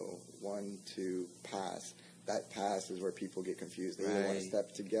foot go 1, 2, pass. That pass is where people get confused. They either want to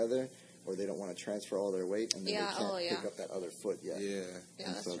step together, or they don't want to transfer all their weight, and then they can't pick up that other foot yet. Yeah,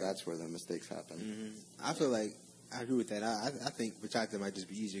 and so that's where the mistakes happen. Mm-hmm. I feel like I agree with that. I think bachata might just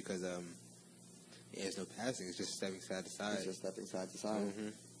be easier because there's no passing. It's just stepping side to side. It's just stepping side to side. Mm-hmm.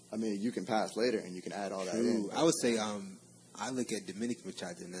 I mean, you can pass later, and you can add all that in. I would say I look at Dominican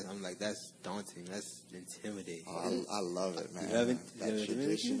bachata, and I'm like, that's daunting. That's intimidating. Oh, I love it, man. That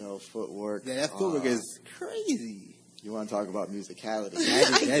traditional footwork. Yeah, that footwork is crazy. You want to talk about musicality?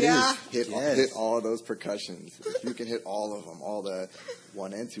 That is. Hit all those percussions. If you can hit all of them, all the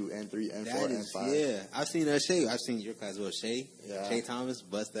 1 and 2 and 3 and 4 and 5. Yeah, I've seen Shay. I've seen your class with Shay. Yeah. Shay Thomas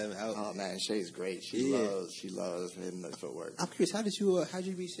bust that out. Oh man, Shay's great. She loves hitting the footwork. I'm curious, how did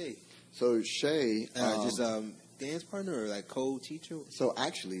you meet Shay? So Shay, dance partner or like co-teacher? So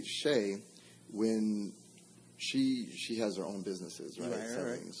actually, Shay, when she has her own businesses, right?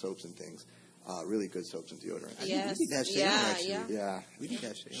 Selling soaps and things. Really good soaps and deodorant. Yes. We need to have Shay on, actually. Yeah. We need to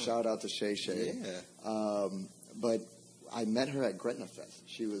have Shay on. Shout out to Shay. Yeah. But I met her at Gretna Fest.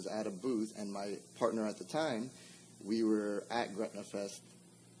 She was at a booth, and my partner at the time, we were at Gretna Fest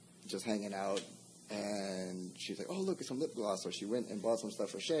just hanging out, and she's like, oh, look, it's some lip gloss. So she went and bought some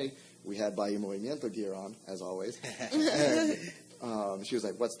stuff for Shay. We had Bahia Movimiento gear on, as always. And she was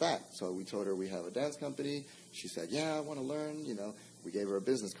like, what's that? So we told her we have a dance company. She said, yeah, I want to learn. We gave her a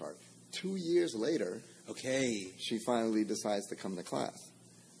business card. 2 years later, she finally decides to come to class.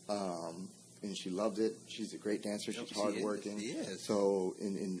 And she loved it. She's a great dancer. She's hardworking. So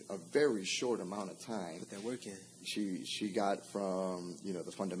in a very short amount of time, put that work in. She got from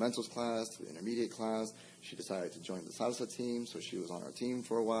the fundamentals class to the intermediate class. She decided to join the salsa team, so she was on our team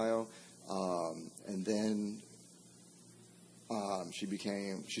for a while. And then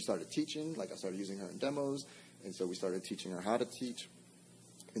she started teaching. Like I started using her in demos, and so we started teaching her how to teach.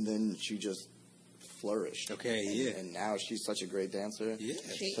 And then she just flourished. And now she's such a great dancer. Yeah,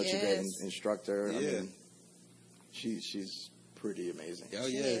 such a great instructor. Yeah. I mean, she's pretty amazing. Oh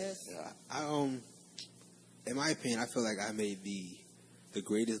yeah. In my opinion, I feel like I made the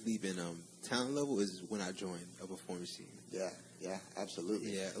greatest leap in talent level is when I joined a performance team. Yeah,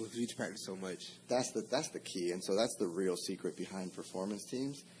 absolutely. Yeah, we practice so much. That's the key, and so that's the real secret behind performance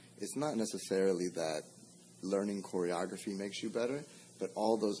teams. It's not necessarily that learning choreography makes you better, but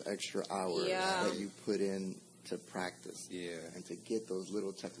all those extra hours that you put in to practice and to get those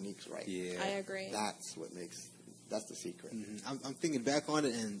little techniques right. I agree. That's the secret. Mm-hmm. I'm thinking back on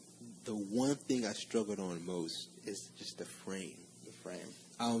it, and the one thing I struggled on most is just the frame. The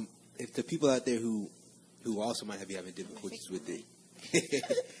frame. If the people out there who also might be having difficulties with it,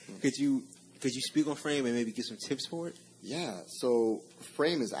 could you Could you speak on frame and maybe give some tips for it? Yeah, so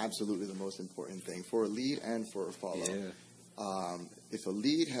frame is absolutely the most important thing for a lead and for a follow. Yeah. If a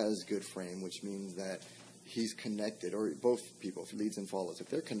lead has good frame, which means that he's connected, or both people, if leads and follows, if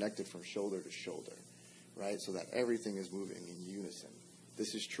they're connected from shoulder to shoulder, right, so that everything is moving in unison.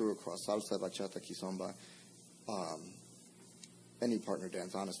 This is true across salsa, bachata, kizomba, any partner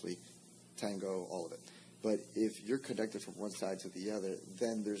dance, honestly, tango, all of it. But if you're connected from one side to the other,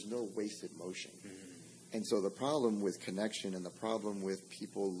 then there's no wasted motion. And so the problem with connection and the problem with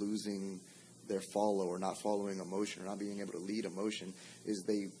people losing their follow or not following a motion or not being able to lead a motion is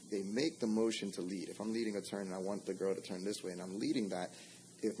they make the motion to lead. If I'm leading a turn and I want the girl to turn this way and I'm leading that,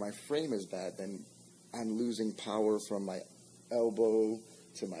 if my frame is bad, then I'm losing power from my elbow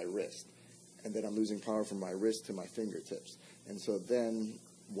to my wrist. And then I'm losing power from my wrist to my fingertips. And so then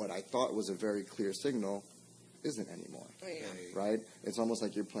what I thought was a very clear signal isn't anymore. Right? It's almost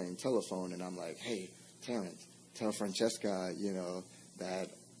like you're playing telephone and I'm like, hey, Terrence, tell Francesca, that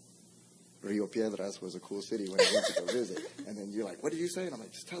Rio Piedras was a cool city when I went to go visit. And then you're like, what did you say? And I'm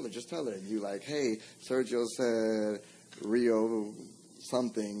like, just tell her. And you're like, hey, Sergio said Rio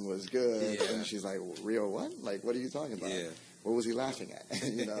something was good. Yeah. And she's like, Rio what? Like, what are you talking about? Yeah. What was he laughing at?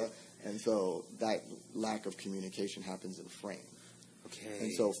 And so that lack of communication happens in frame. Okay.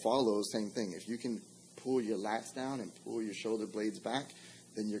 And so follow, same thing. If you can pull your lats down and pull your shoulder blades back,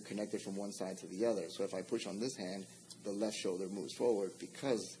 then you're connected from one side to the other. So if I push on this hand, the left shoulder moves forward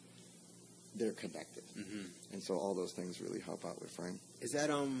because they're connected. Mm-hmm. And so all those things really help out with frame. Is that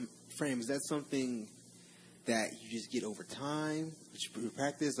frame, is that something that you just get over time, which you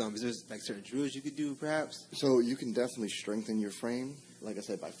practice? Is there like certain drills you could do perhaps? So you can definitely strengthen your frame, like I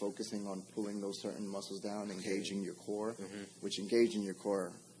said, by focusing on pulling those certain muscles down, engaging your core, which engaging your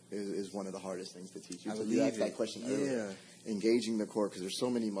core is one of the hardest things to teach you. So you asked that question earlier. Engaging the core, because there's so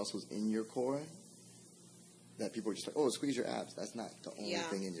many muscles in your core that people are just like, oh, squeeze your abs. That's not the only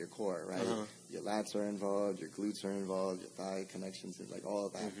thing in your core, right? Your lats are involved, your glutes are involved, your thigh connections, and like all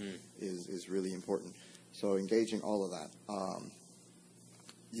of that is really important. So engaging all of that,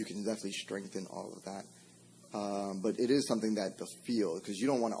 you can definitely strengthen all of that. But it is something that the feel, because you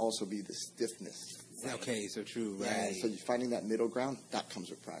don't want to also be the stiffness. Right? Okay, so true, right? Yeah, so finding that middle ground, that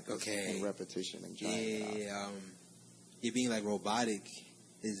comes with practice and repetition and trying it out. It being like robotic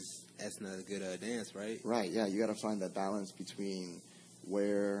that's not a good dance, right? Right, yeah. You got to find that balance between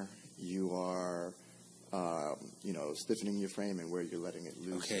where you are, stiffening your frame and where you're letting it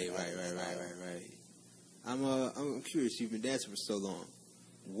loose. Okay, right. I'm curious. You've been dancing for so long.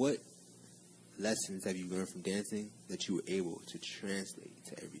 What lessons have you learned from dancing that you were able to translate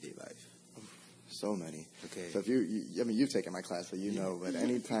to everyday life? So many. Okay. So if you've taken my class, so you know, but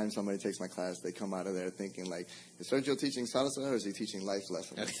anytime somebody takes my class, they come out of there thinking like, is Sergio teaching salsa or is he teaching life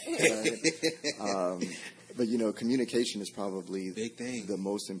lessons? Right? But communication is probably big thing. The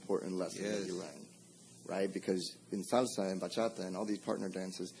most important lesson that you learn, right? Because in salsa and bachata and all these partner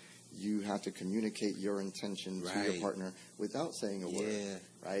dances, you have to communicate your intention to your partner without saying a word,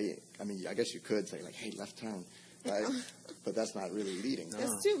 right? I mean, I guess you could say like, hey, left turn. Right? But that's not really leading. That's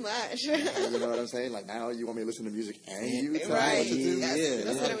too much. You know what I'm saying? Like, now you want me to listen to music and you tell me what to do?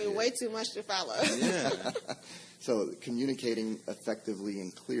 That's going to be way too much to follow. Yeah. So communicating effectively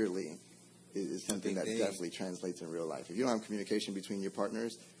and clearly is something that definitely translates in real life. If you don't have communication between your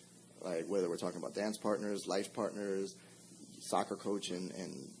partners, like whether we're talking about dance partners, life partners, soccer coach and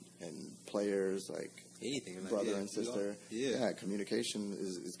players, like anything, brother and sister, communication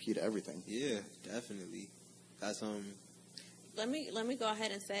is key to everything. Yeah, definitely. That's Let me go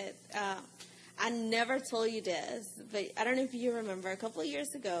ahead and say it. I never told you this, but I don't know if you remember. A couple of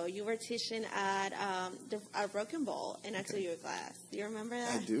years ago, you were teaching at Broken Bowl, and I took you a class. Do you remember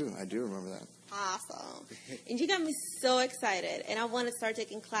that? I do remember that. Awesome. And you got me so excited, and I want to start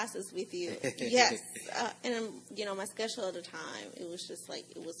taking classes with you. Yes. And, my schedule at the time, it was just like,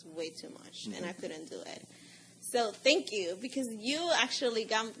 it was way too much, and I couldn't do it. So thank you, because you actually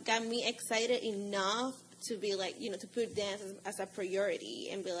got me excited enough to be like, to put dance as a priority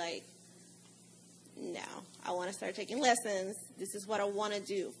and be like, no, I want to start taking lessons. This is what I want to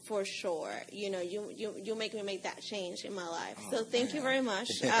do for sure. You make me make that change in my life. So thank you very much.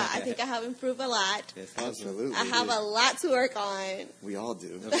 I think I have improved a lot. Yes, absolutely. I have a lot to work on. We all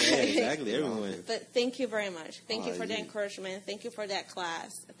do. Okay, exactly, everyone. But thank you very much. Thank you for the encouragement. Thank you for that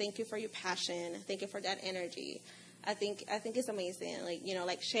class. Thank you for your passion. Thank you for that energy. I think it's amazing.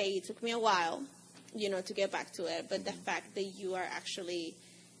 Like Shay, it took me a while, to get back to it. But the fact that you are actually,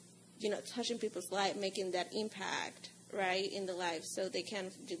 touching people's life, making that impact, right, in the life, so they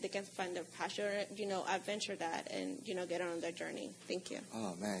can find their passion, adventure that, and get on their journey. Thank you.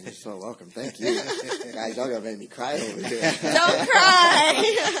 Oh man, you're so welcome. Thank you, guys. Y'all gonna make me cry over here. Don't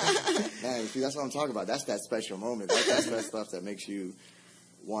cry. Man, see, that's what I'm talking about. That's that special moment. That's that stuff that makes you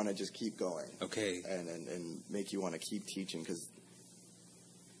want to just keep going. Okay. And make you want to keep teaching, because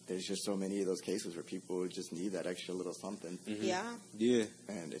there's just so many of those cases where people just need that extra little something. Mm-hmm. Yeah. Yeah.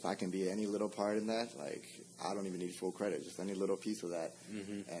 And if I can be any little part in that, like, I don't even need full credit, just any little piece of that,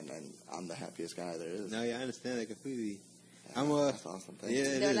 and I'm the happiest guy there is. No, yeah, I understand that completely. That's awesome. Thank you.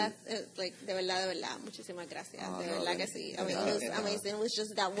 De verdad, de verdad, muchísimas gracias. De verdad que sí. I mean, it was amazing. It was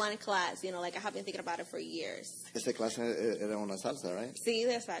just that one class, like I have been thinking about it for years. Esta clase era una salsa, right? Sí,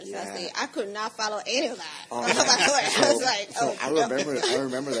 de salsa, Yeah. sí. I could not follow any of that. Oh, I was like, I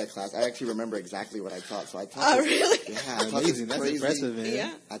remember that class. I actually remember exactly what I taught. So I taught. Oh, really? Yeah, I taught Amazing. this That's crazy, impressive, man.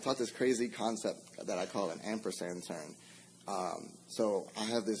 Yeah. I taught this crazy concept that I call an ampersand turn. So I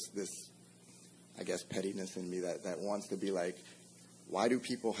have this, I guess, pettiness in me that wants to be like, why do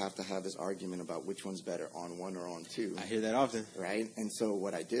people have to have this argument about which one's better, on one or on two? I hear that often. Right? And so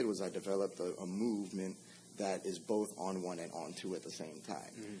what I did was I developed a movement that is both on one and on two at the same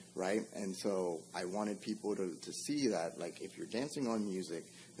time, right? And so I wanted people to see that, like, if you're dancing on music,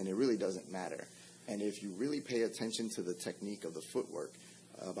 then it really doesn't matter. And if you really pay attention to the technique of the footwork,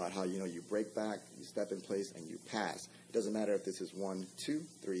 about how, you break back, you step in place, and you pass. It doesn't matter if this is 1, 2,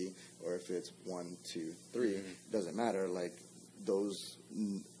 3, or if it's 1, 2, 3. It doesn't matter. Like, those,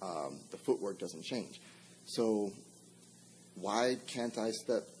 the footwork doesn't change. So why can't I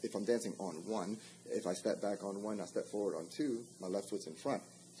step, if I'm dancing on 1, if I step back on 1, I step forward on 2, my left foot's in front.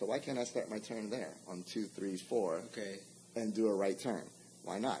 So why can't I start my turn there on 2, 3, 4 and do a right turn?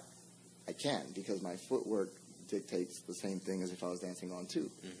 Why not? I can, because my footwork dictates the same thing as if I was dancing on 2.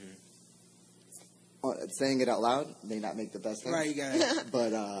 Saying it out loud may not make the best sense. Right, you got it.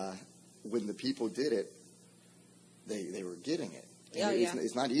 But when the people did it, they were getting it.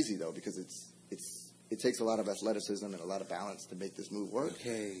 It's not easy, though, because it takes a lot of athleticism and a lot of balance to make this move work.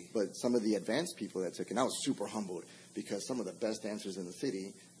 Okay. But some of the advanced people that took it, and I was super humbled, because some of the best dancers in the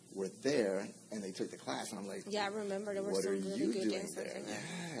city were there, and they took the class, and I'm like, yeah, I remember there were what some are really you good doing dancers there? in there.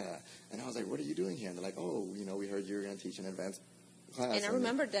 Yeah. And I was like, what are you doing here? And they're like, oh, we heard you were going to teach an advanced class. And I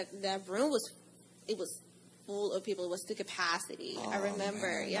remember that room was full of people. It was to capacity. I remember,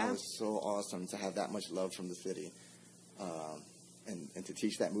 man, yeah. That was so awesome to have that much love from the city. And to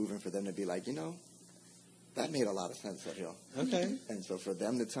teach that move, and for them to be like, that made a lot of sense, Sergio. Okay. And so for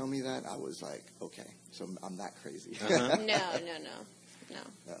them to tell me that, I was like, okay, so I'm not crazy. No.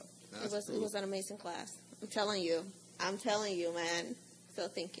 That's It was an amazing class. I'm telling you, man. So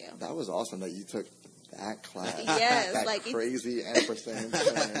thank you. That was awesome that you took that class. Yes, that like crazy ampersand.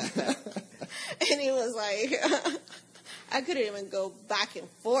 And it was like I couldn't even go back and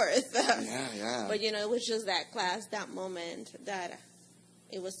forth. Yeah. But it was just that class, that moment, that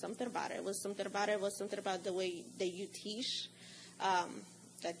it was something about it. It was something about the way that you teach,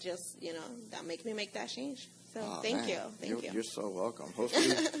 that just that make me make that change. So thank you. You're so welcome.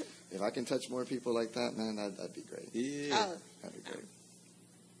 Hopefully, if I can touch more people like that, man, that'd be great. Yeah. Oh. That'd be great.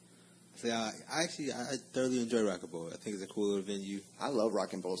 So I thoroughly enjoy Rock and Roll. I think it's a cool little venue. I love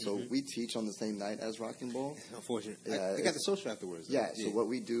Rock and Roll. So we teach on the same night as Rock and Roll. Unfortunate. Yeah, I got the social afterwards. Yeah. So what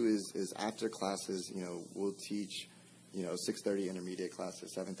we do is after classes, we'll teach, 6:30 intermediate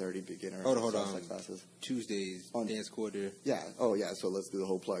classes, 7:30 beginner Hold salsa on. classes. Tuesdays, dance quarter. Yeah. Oh, yeah. So let's do the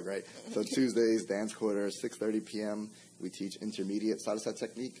whole plug, right? So Tuesdays, dance quarter, 6:30 p.m. We teach intermediate salsa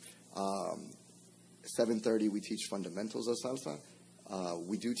technique. 7:30 we teach fundamentals of salsa.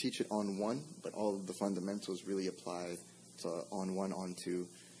 We do teach it on 1, but all of the fundamentals really apply to on 1, on 2.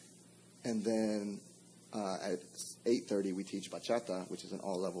 And then at 8:30 we teach bachata, which is an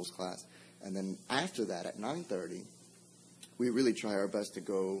all levels class. And then after that, at 9:30, we really try our best to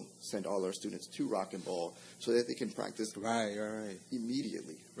go send all our students to Rock and Roll so that they can practice right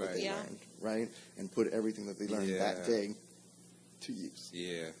immediately what right they learned, right? And put everything that they learned that day to use.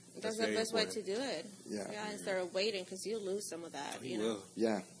 Yeah. That's the best way to do it. Yeah. Instead of waiting, because you lose some of that. You will.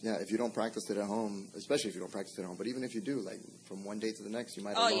 Yeah. If you don't practice it at home, especially if you don't practice it at home, but even if you do, like from one day to the next, you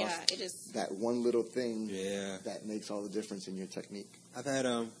might have lost it is that one little thing Yeah. that makes all the difference in your technique. I've had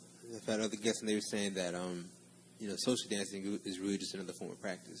other guests and they were saying that social dancing is really just another form of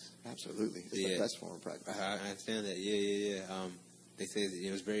practice. Absolutely, it's the best form of practice. I understand that. Yeah. They say that,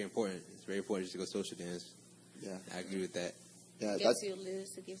 it's very important. It's very important just to go social dance. Yeah, I agree with that. Yeah, it gives you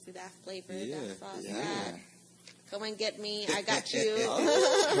loose. It gives you that flavor, that sauce. Yeah. Come and get me. I got you.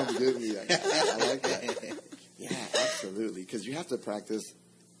 Come get me. I like that. Yeah, absolutely. Because you have to practice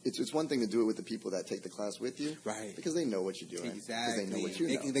it's one thing to do it with the people that take the class with you, Right. because they know what you're doing. Exactly. They know what you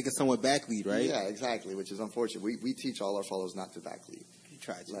know. They can somewhat backlead, right? Yeah, exactly, which is unfortunate. We teach all our followers not to backlead. You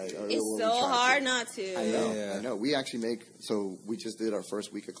try to. It's so hard not to. I know. We actually we just did our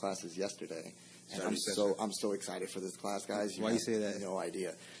first week of classes yesterday. And I'm so excited for this class, guys. Why you say that? No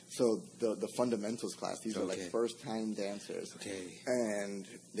idea. So the fundamentals class, these are like Okay. first-time dancers. Okay. And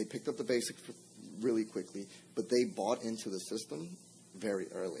they picked up the basics really quickly, but they bought into the system very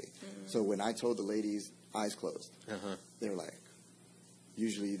early. So when I told the ladies, eyes closed, they were like,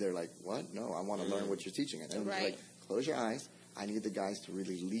 usually they're like, what? No, I want to learn what you're teaching. And I was like, close your eyes. I need the guys to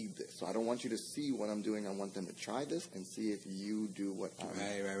really lead this. So I don't want you to see what I'm doing. I want them to try this and see if you do what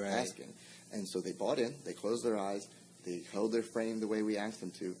I'm asking. And so they bought in. They closed their eyes. They held their frame the way we asked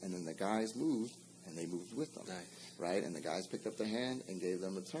them to. And then the guys moved, and they moved with them. Nice. Right? And the guys picked up their hand and gave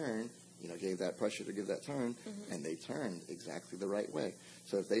them a turn, gave that pressure to give that turn, and they turned exactly the right way.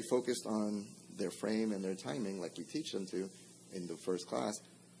 So if they focused on their frame and their timing like we teach them to in the first class,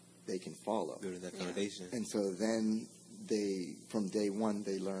 they can follow. Building that foundation. And so then from day one,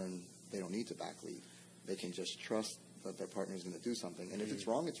 they learn they don't need to backlead. They can just trust that their partner is going to do something. And if it's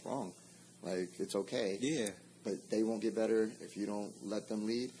wrong, it's wrong. Like, it's okay. Yeah. But they won't get better if you don't let them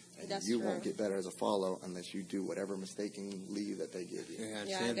lead. And That's you true. won't get better as a follow unless you do whatever mistaken lead that they give you.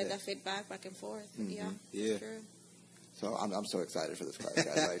 I get that feedback back and forth. Yeah. Yeah. So I'm so excited for this class,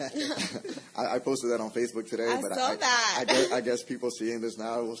 guys. Like, I posted that on Facebook today, but saw that. I guess people seeing this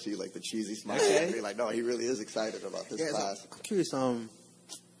now will see like the cheesy smile and be like, no, he really is excited about this class. So I'm curious.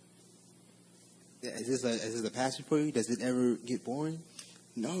 Is this a passion for you? Does it ever get boring?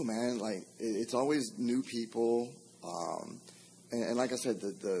 No, man. Like it's always new people, and like I said,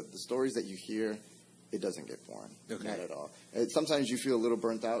 the stories that you hear, it doesn't get boring. Okay. Not at all. Sometimes you feel a little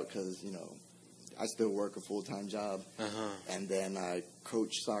burnt out because I still work a full-time job, and then I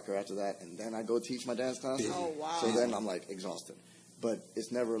coach soccer after that, and then I go teach my dance class. Oh, wow. So then I'm like exhausted, but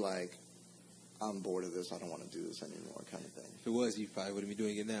it's never like I'm bored of this. I don't want to do this anymore, kind of thing. If it was, you probably wouldn't be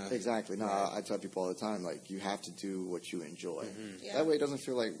doing it now. Exactly. No, Right. I tell people all the time, like, you have to do what you enjoy. Yeah. That way it doesn't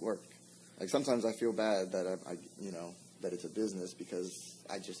feel like work. Like, sometimes I feel bad that I that it's a business because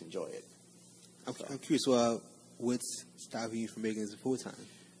I just enjoy it. I'm curious. What's stopping you from making this full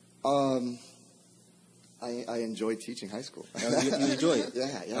time? I enjoy teaching high school. You enjoy it?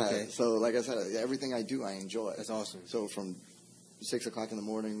 Yeah. Okay. So, like I said, everything I do, I enjoy. That's awesome. So from 6 o'clock in the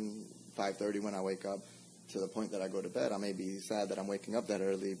morning, 5:30 when I wake up, to the point that I go to bed, I may be sad that I'm waking up that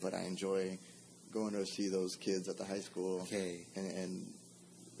early, but I enjoy going to see those kids at the high school and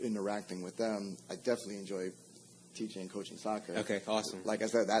interacting with them. I definitely enjoy teaching and coaching soccer. Okay, awesome. Like I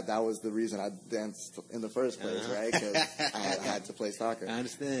said, that was the reason I danced in the first place, right? Because I had to play soccer. I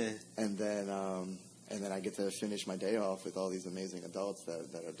understand. And then I get to finish my day off with all these amazing adults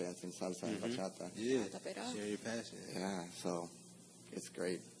that are dancing salsa and bachata. Yeah, Top it up. share your passion. Yeah, so it's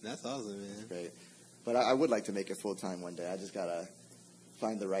great. That's awesome, man. It's great. But I would like to make it full-time one day. I just got to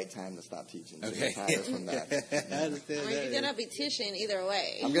find the right time to stop teaching. Okay. To retire from that. I understand that. You're going to be teaching either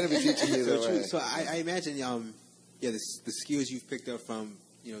way. I'm going to be teaching either So way. true. So I imagine, the skills you've picked up from,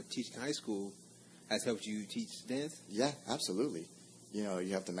 teaching high school has helped you teach dance? Yeah, absolutely. You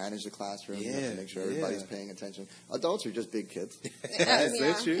have to manage the classroom. You have Yeah, to make sure everybody's yeah. paying attention. Adults are just big kids. That's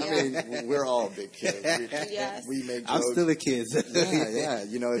Yeah. so true. Yeah. I mean, we're all big kids. Yes. We make I'm jokes. still a kid. Yeah.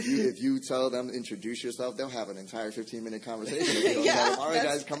 If you tell them introduce yourself, they'll have an entire 15-minute conversation. If you don't Yeah, tell them, all right,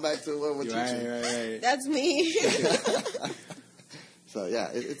 that's- guys, come back to what we're teaching. Right. That's me. So yeah,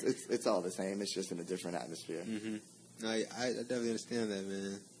 it's all the same. It's just in a different atmosphere. Mm-hmm. No, I definitely understand that,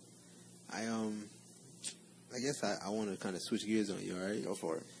 man. I guess I want to kind of switch gears on you, all right? Go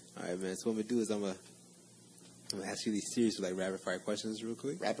for it. All right, man. So what I'm going to do is I'm going to ask you these series of, rapid-fire questions real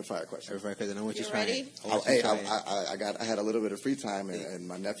quick. Rapid fire question. Rapid-fire questions. I want you You to try ready? it. I want you to try it. I had a little bit of free time, and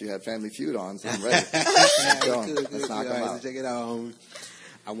my nephew had Family Feud on, so I'm ready. Good, Let's knock all him right, out. so check it out.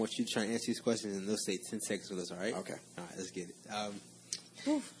 I want you to try and answer these questions, and they'll say 10 seconds with us, all right? Okay. All right, let's get it.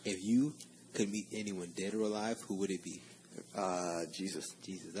 If you could meet anyone, dead or alive, who would it be? Jesus.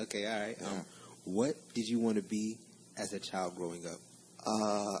 Jesus. Okay, all right. Yeah. What did you want to be as a child growing up?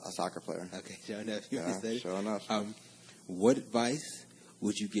 A soccer player. Okay, sure enough. You Yeah, said it. sure enough. What advice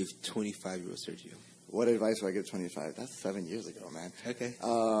would you give 25-year-old Sergio? What advice would I give 25? That's 7 years ago, man. Okay.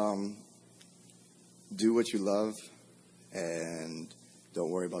 Do what you love, and don't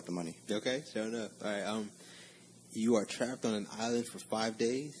worry about the money. Okay, sure enough. All right. You are trapped on an island for 5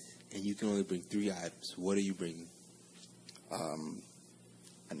 days, and you can only bring 3 items. What are you bringing?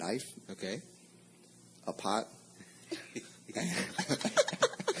 A knife, Okay. a pot,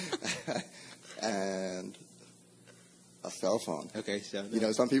 and a cell phone. Okay, so You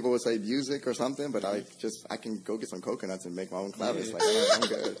know, some people would say music or something, but I can go get some coconuts and make my own claves. Yeah. Like, I'm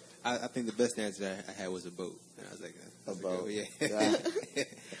good. I think the best answer I had was a boat. And I was like, A boat. Yeah. Yeah.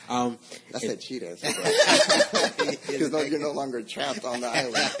 That's that cheat answer. Because you're no longer trapped on the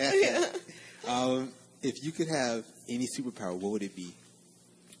island. If you could have any superpower, what would it be?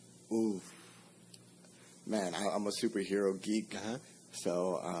 Ooh. Man, I'm a superhero geek. Uh-huh.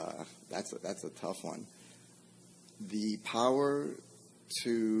 So that's a tough one. The power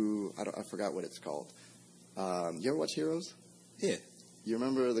to I forgot what it's called. You ever watch Heroes? Yeah. You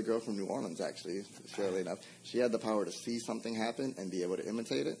remember the girl from New Orleans? Actually, surely enough, she had the power to see something happen and be able to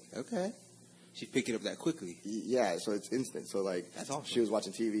imitate it. Okay. She picked it up that quickly. Yeah, so it's instant. So like, That's awesome. She was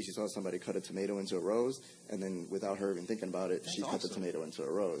watching TV. She saw somebody cut a tomato into a rose, and then without her even thinking about it, she cut the tomato into a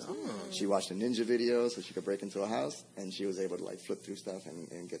rose. Oh. She watched a ninja video so she could break into a house, and she was able to like flip through stuff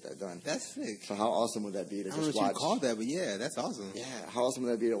and get that done. That's sick. So how awesome would that be to I don't know just what watch? you call that, but yeah, that's awesome. Yeah, how awesome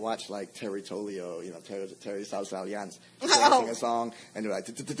would that be to watch like Terry Tolio, Terry Salsa Alliance, Oh. sing a song, and they're like,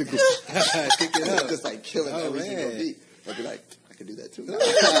 Pick it up. just like killing every man. single beat. I'd be like, I could do that too.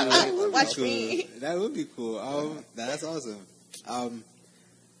 Watch Cool. me. That would be cool. That's awesome.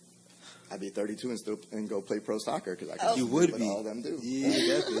 I'd be 32 and go play pro soccer because I could You do would what be. all of them do.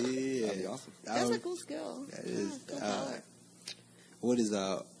 Yeah, definitely. Yeah. That'd be awesome. That's a cool skill. That is. Go for it. What is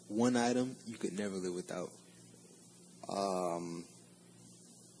one item you could never live without?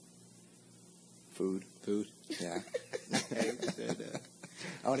 Food. Food. Yeah. I understand that.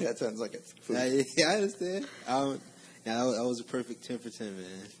 I only had 10 seconds. Food. Yeah, I understand. That was a perfect 10 for 10,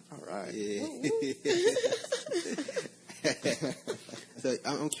 man. All right. Yeah. So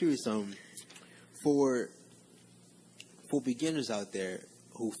I'm curious. For beginners out there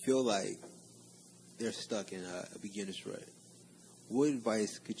who feel like they're stuck in a beginner's rut, what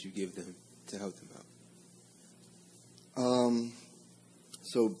advice could you give them to help them out?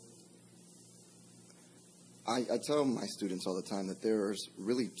 So I tell my students all the time that there's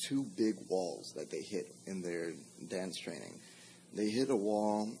really two big walls that they hit in their dance training. They hit a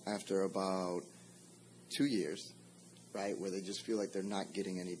wall after about 2 years, right, where they just feel like they're not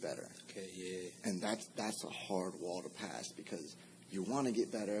getting any better. Okay, yeah. And that's a hard wall to pass because you want to get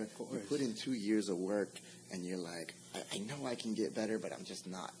better. Of course. You put in 2 years of work, and you're like, I know I can get better, but I'm just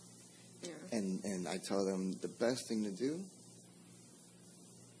not. Yeah. And I tell them the best thing to do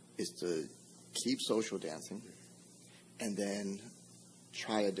is to keep social dancing and then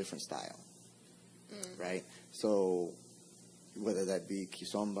try a different style, right? So whether that be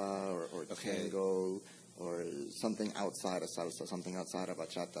kizomba or tango or something outside of salsa, something outside of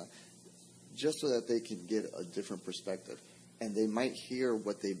bachata, just so that they can get a different perspective. And they might hear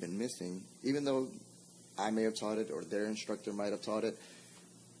what they've been missing, even though I may have taught it or their instructor might have taught it,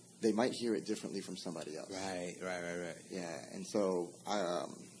 they might hear it differently from somebody else. Right. Yeah, and so I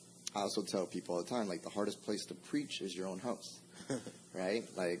also tell people all the time, like, the hardest place to preach is your own house, right?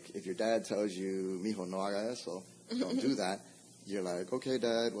 Like, if your dad tells you, mijo, no haga eso, don't do that, you're like, okay,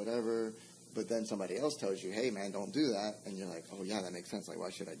 Dad, whatever. But then somebody else tells you, hey, man, don't do that. And you're like, oh, yeah, that makes sense. Like,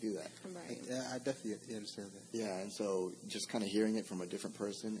 why should I do that? Right. Yeah, I definitely understand that. Yeah, and so just kind of hearing it from a different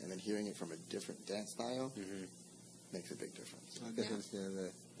person and then hearing it from a different dance style makes a big difference. I definitely understand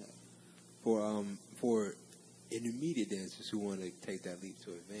that. Yeah. For intermediate dancers who want to take that leap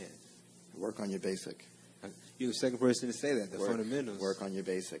to advance, Work on your basic. you're the second person to say that. The fundamentals. Work on your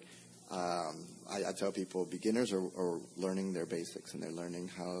basic. I tell people beginners are learning their basics and they're learning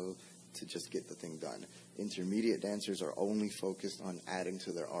how to just get the thing done. Intermediate dancers are only focused on adding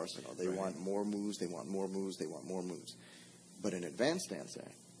to their arsenal. They want more moves, they want more moves, they want more moves. But an advanced dancer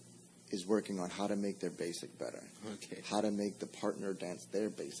is working on how to make their basic better. Okay. How to make the partner dance their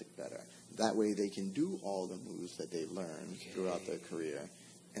basic better. That way they can do all the moves that they learn throughout their career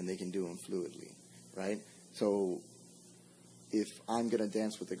and they can do them fluidly, right? So if I'm going to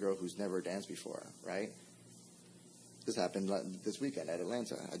dance with a girl who's never danced before, right? This happened this weekend at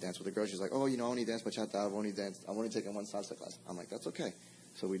Atlanta. I danced with a girl. She's like, oh, I only dance bachata. I've only taken one salsa class. I'm like, that's okay.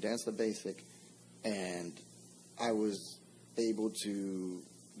 So we danced the basic, and I was able to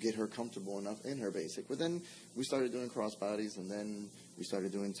get her comfortable enough in her basic. But then we started doing cross bodies, and then we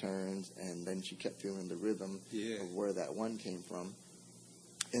started doing turns, and then she kept feeling the rhythm of where that one came from.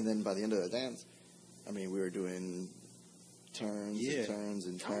 And then by the end of the dance, we were doing turns and turns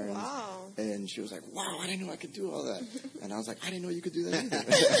and turns. Oh, wow. And she was like, wow, I didn't know I could do all that. And I was like, I didn't know you could do that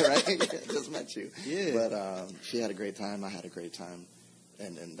either. Right? Just met you. Yeah. But she had a great time. I had a great time.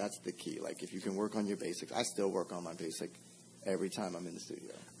 And that's the key. Like, if you can work on your basics. I still work on my basic every time I'm in the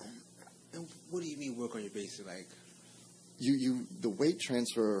studio. And what do you mean work on your basic? Like, The weight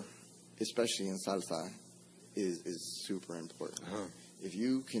transfer, especially in salsa, is super important. Uh-huh. If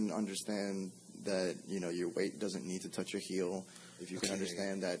you can understand that, your weight doesn't need to touch your heel, if you can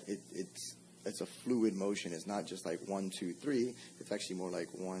understand that it's a fluid motion, it's not just like 1, 2, 3, it's actually more like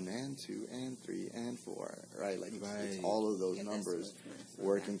 1 and 2 and 3 and 4, right? Like it's all of those numbers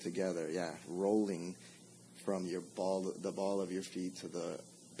working together, rolling from the ball of your feet to the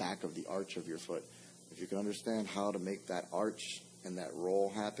back of the arch of your foot. If you can understand how to make that arch and that roll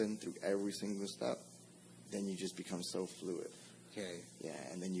happen through every single step, then you just become so fluid. Okay. Yeah,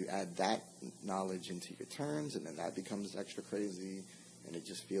 and then you add that knowledge into your turns, and then that becomes extra crazy, and it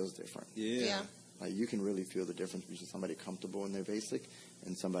just feels different. Yeah. Like, you can really feel the difference between somebody comfortable in their basic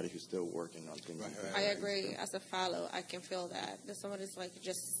and somebody who's still working on things. Right. I agree. As a follow, I can feel that. That somebody's like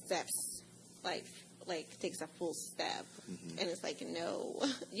just steps, like takes a full step, and it's like, no,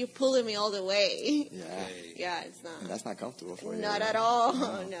 you're pulling me all the way. Yeah. Okay. Yeah, it's not. And that's not comfortable for you. Not at all.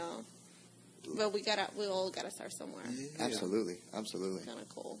 No. But we all gotta start somewhere. Yeah. Absolutely. Kind of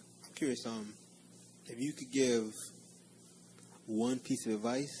cool. I'm curious, if you could give one piece of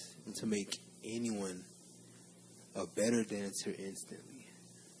advice to make anyone a better dancer instantly,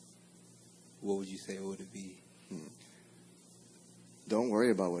 what would you say? What would it be? Don't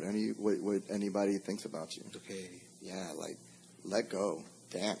worry about what anybody thinks about you. Okay. Yeah, like, let go.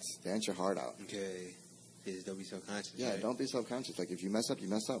 Dance your heart out. Okay. Just don't be self-conscious. Yeah, right? don't be self-conscious. Like, if you mess up, you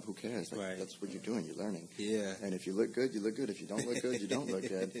mess up. Who cares? Like, Right. That's what you're doing. You're learning. Yeah. And if you look good, you look good. If you don't look good, you don't look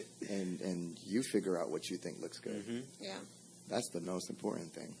good. And you figure out what you think looks good. Mm-hmm. Yeah. That's the most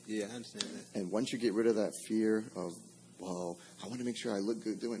important thing. Yeah, I understand that. And once you get rid of that fear of, well, I want to make sure I look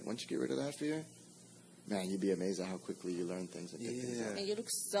good doing it. Once you get rid of that fear, man, you'd be amazed at how quickly you learn things and pick things up. And you look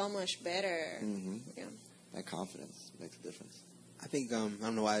so much better. Mm-hmm. Yeah. That confidence makes a difference. I think, I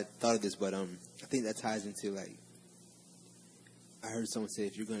don't know why I thought of this, but I think that ties into, like, I heard someone say,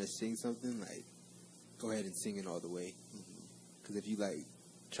 if you're going to sing something, like, go ahead and sing it all the way. Because if you, like,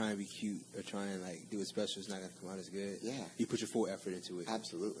 try and be cute or try and, like, do it special, it's not going to come out as good. Yeah. You put your full effort into it.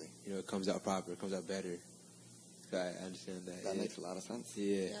 Absolutely. It comes out proper. It comes out better. So I understand that. That makes a lot of sense.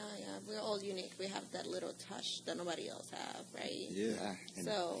 Yeah. Yeah. We're all unique. We have that little touch that nobody else have, right? Yeah. And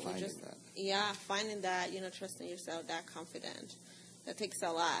So we finding just, that. finding that, trusting yourself, that confident. That takes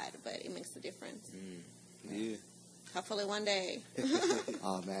a lot, but it makes a difference. Yeah. Hopefully one day.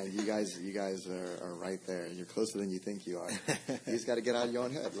 Oh man, you guys are right there. You're closer than you think you are. You just got to get out of your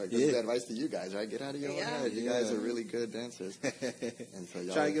own head. Like, this is advice to you guys, right? Get out of your own head. You guys are really good dancers. And so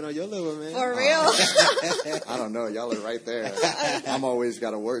y'all Try to get on your level, man. For real. I don't know. Y'all are right there. I'm always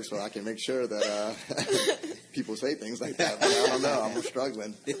got to work so I can make sure that people say things like that. But I don't know. I'm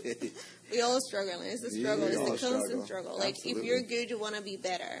struggling. We all struggling. It's a struggle. we It's all a constant struggle. struggle. Like, Absolutely. if you're good, you want to be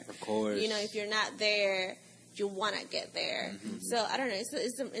better. Of course. If you're not there, you want to get there. So I don't know.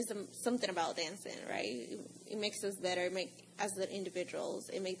 It's something about dancing, right? It makes us better. As the individuals,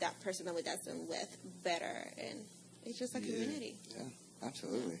 it makes that person that we're dancing with better, and it's just a community. Yeah,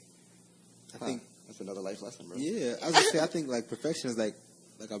 absolutely. I think that's another life lesson, bro. Yeah, I was gonna say, I think like perfection is like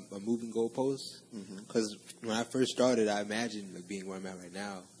a moving goalpost. Because when I first started, I imagined like being where I'm at right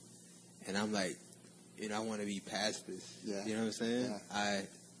now, and I'm like, I want to be past this. Yeah. You know what I'm saying? Yeah.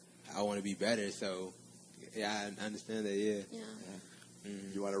 I want to be better. So yeah, I understand that. Yeah. Yeah.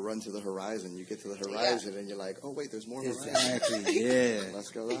 You want to run to the horizon. You get to the horizon, and you're like, oh wait, there's more horizon. Exactly. Yeah. Let's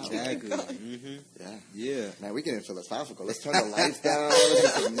go out. Exactly. Mm-hmm. Yeah. Yeah. Man, we getting philosophical. Let's turn the lights down. Let's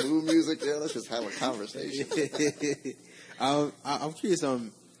get some new music. Yeah, let's just have a conversation. I'm curious.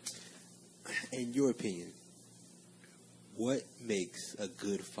 In your opinion, what makes a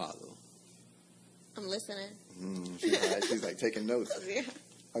good follow? I'm listening. She's like taking notes. Yeah.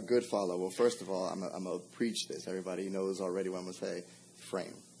 A good follow. Well, first of all, I'm going to preach this. Everybody knows already what I'm going to say.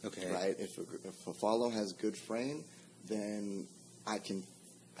 Frame. Okay. Right? If a follow has good frame, then I can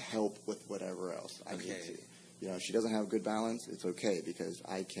help with whatever else I need to. If she doesn't have good balance, it's okay because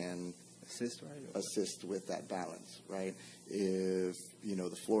I can assist with that balance, right? If,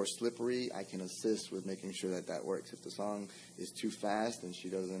 the floor is slippery, I can assist with making sure that works. If the song is too fast and she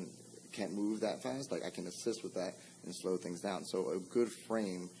can't move that fast, like I can assist with that and slow things down. So a good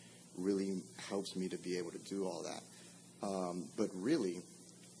frame really helps me to be able to do all that. But really,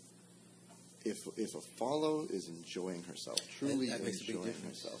 if a follow is enjoying herself, truly that makes a big enjoying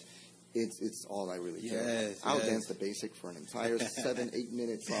difference. herself, it's all I really care about. I'll dance the basic for an entire 7-8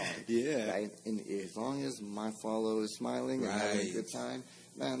 minute song. Yeah. Right? And as long as my follow is smiling and having a good time,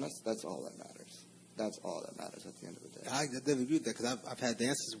 man, that's all that matters. That's all that matters at the end of the day. I definitely agree with that because I've had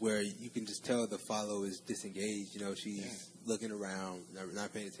dances where you can just tell the follow is disengaged. She's looking around,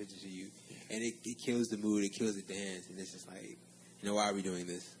 not paying attention to you, and it kills the mood, it kills the dance, and it's just like, why are we doing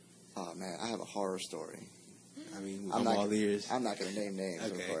this? Oh man, I have a horror story. I mean, I'm I'm not, all ears. I'm not going to name names,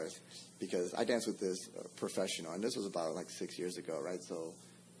 Okay. of course, because I danced with this professional, and this was about like 6 years ago, right? So,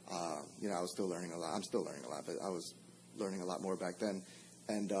 you know, I was still learning a lot. I'm still learning a lot, but I was learning a lot more back then.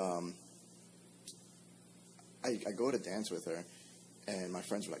 And I go to dance with her, and my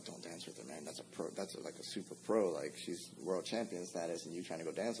friends were like, "Don't dance with her, man. That's a pro. That's like a super pro. Like she's world champion status, and you trying to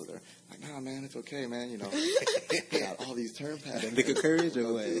go dance with her." I'm like, "Nah, man, it's okay, man. You know, I got all these turn patterns." Lick of courage or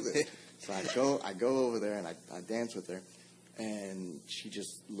Don't what? do this. So I go over there and I dance with her, and she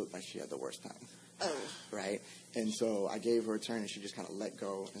just looked like she had the worst time. Oh. Right? And so I gave her a turn, and she just kind of let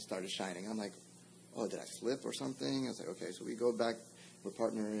go and started shining. I'm like, "Oh, did I slip or something?" I was like, "Okay." So we go back, we're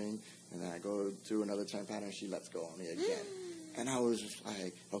partnering, and then I go through another turn pattern, and she lets go on me again. And I was just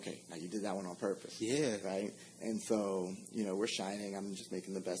like, "Okay, now you did that one on purpose." Yeah. Right? And so, you know, we're shining. I'm just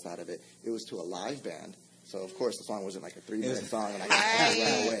making the best out of it. It was to a live band. So, of course, the song wasn't like a 3-minute song, and I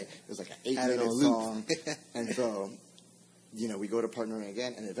ran away. It was like an Had it 8-minute on loop. song. And so, you know, we go to partnering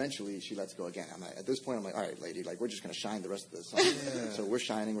again, and eventually she lets go again. I'm like, at this point, I'm like, "All right, lady, like, we're just going to shine the rest of the song." So we're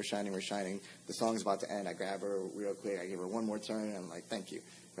shining. The song's about to end. I grab her real quick. I give her one more turn, and I'm like, "Thank you."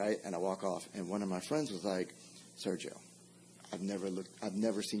 Right? And I walk off. And one of my friends was like, "Sergio, I've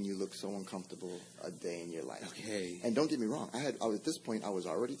never seen you look so uncomfortable a day in your life." Okay. And don't get me wrong. At this point, I was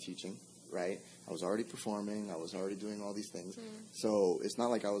already teaching, right? I was already performing. I was already doing all these things. So it's not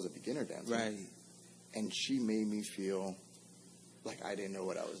like I was a beginner dancer. Right. And she made me feel like I didn't know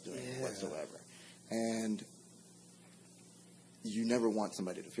what I was doing whatsoever. And you never want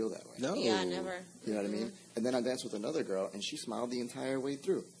somebody to feel that way. No. Yeah, never. You know what I mean? And then I danced with another girl, and she smiled the entire way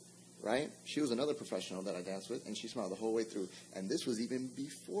through, right? She was another professional that I danced with, and she smiled the whole way through. And this was even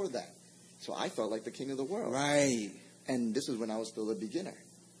before that. So I felt like the king of the world. Right. And this is when I was still a beginner.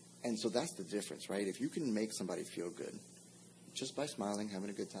 And so that's the difference, right? If you can make somebody feel good just by smiling, having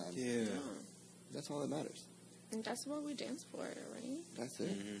a good time, Yeah. that's all that matters. And that's what we dance for, right? That's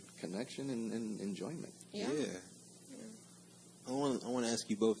it. Connection and enjoyment. Yeah. I want to ask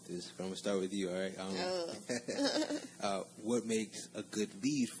you both this. But I'm gonna start with you. All right. What makes a good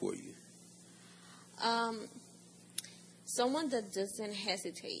lead for you? Someone that doesn't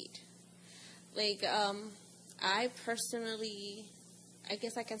hesitate. Like, I personally, I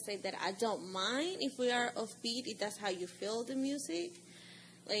guess I can say that I don't mind if we are offbeat, if that's how you feel the music.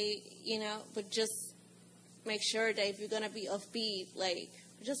 Like, you know, but just make sure that if you're going to be offbeat, like,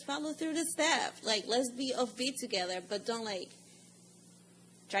 just follow through the step. Like, let's be offbeat together, but don't, like,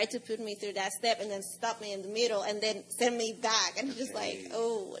 try to put me through that step and then stop me in the middle and then send me back. And just like,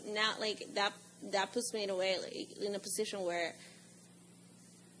 oh, now, like, that puts me in a way, like, in a position where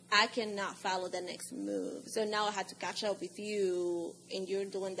I cannot follow the next move. So now I had to catch up with you, and you're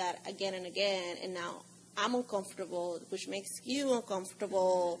doing that again and again, and now I'm uncomfortable, which makes you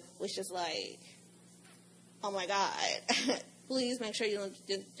uncomfortable, which is like, oh my God, please make sure you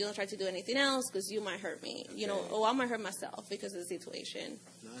don't try to do anything else because you might hurt me. You know, or I might hurt myself because of the situation.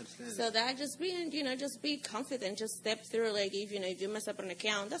 No, I understand. So that just be confident, just step through. Like, if you mess up on an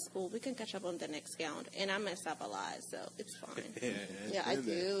account, that's cool. We can catch up on the next count. And I mess up a lot, so it's fine. Yeah, I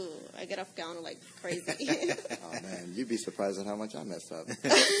do. I get off count like crazy. Oh, man, you'd be surprised at how much I mess up.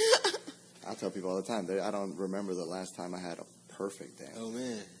 I tell people all the time, I don't remember the last time I had a perfect dance. Oh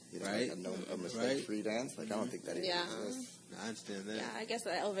man, You know, right? like a mistake-free dance. Like, I don't think that even exists. No, I understand that. Yeah, I guess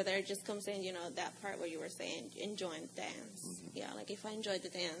that over there just comes in, that part where you were saying enjoying the dance. Yeah, like if I enjoyed the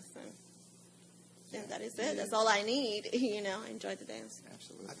dance, then that is it. That's all I need. Enjoy the dance.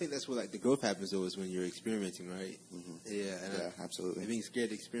 Absolutely. I think that's where like the growth happens though, is when you're experimenting, right? Yeah, and Yeah, absolutely. being scared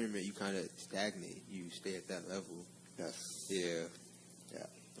to experiment, you kind of stagnate. You stay at that level. Yes. Yeah. Yeah.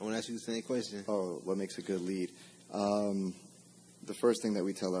 I want to ask you the same question. Oh, what makes a good lead? The first thing that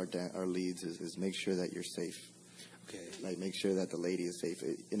we tell our leads is make sure that you're safe. Okay. Like, make sure that the lady is safe.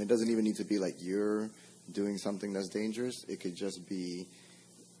 And it doesn't even need to be like you're doing something that's dangerous. It could just be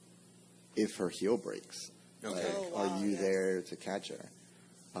if her heel breaks. Okay. Like, Oh, wow, are you yes. there to catch her?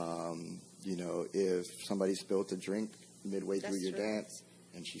 If somebody spilled a drink midway through That's your true. dance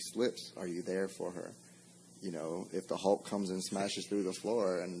and she slips, are you there for her? If the Hulk comes and smashes through the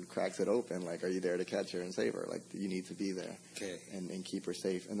floor and cracks it open, like, are you there to catch her and save her? Like, you need to be there Okay. and keep her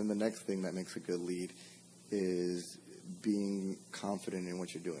safe. And then the next thing that makes a good lead is being confident in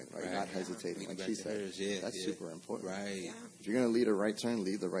what you're doing, right? Right. Not hesitating, Leading like back she to said. hers, yeah, That's yeah. super important. Right. Yeah. If you're going to lead a right turn,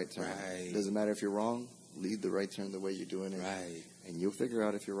 lead the right turn. Right. Doesn't matter if you're wrong, lead the right turn the way you're doing it. Right. And you'll figure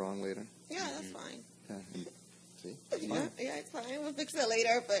out if you're wrong later. Yeah, that's fine. Yeah. See? It's Yeah, fine. it's fine. We'll fix it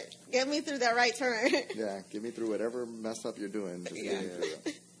later, but get me through that right turn. Yeah, get me through whatever mess up you're doing. Just get me through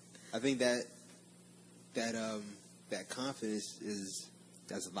it. I think that confidence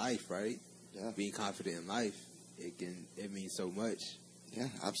that's life, right? Yeah. being confident in life, it means so much. Yeah,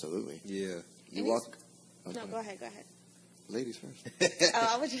 absolutely. Yeah. You And walk. No, go ahead. Ladies first.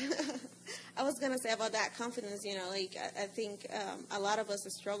 I was gonna say about that confidence. Like I think a lot of us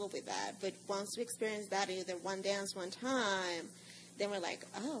struggle with that. But once we experience that either one dance one time, then we're like,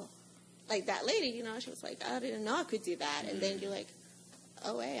 oh, like that lady. She was like, I didn't know I could do that. And then you're like,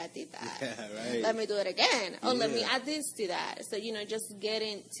 oh wait, I did that. Yeah, right. Let me do it again. Oh, let me Yeah. add this to that. So just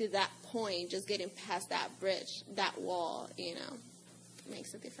getting to that point, just getting past that bridge, that wall,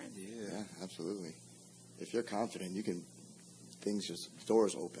 makes a difference. Yeah, absolutely. If you're confident, you can. Things just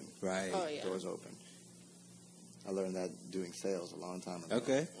doors open. Right. Oh yeah. Doors open. I learned that doing sales a long time ago.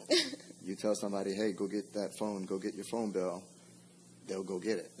 Okay. You tell somebody, hey, go get that phone, go get your phone bill. They'll go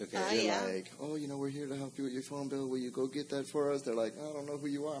get it. Okay. Oh, You're yeah. like, oh, we're here to help you with your phone bill. Will you go get that for us? They're like, I don't know who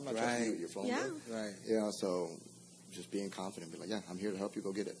you are. I'm not trusting you with your phone Yeah. bill. Right. So just being confident, be like, yeah, I'm here to help you.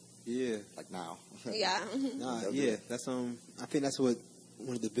 Go get it. Yeah. Like now. Yeah. Nah, They'll do yeah. it. That's I think that's what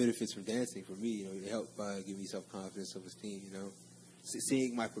one of the benefits from dancing for me. It helped give me self confidence, self esteem.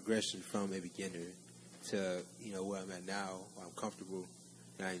 Seeing my progression from a beginner to where I'm at now, where I'm comfortable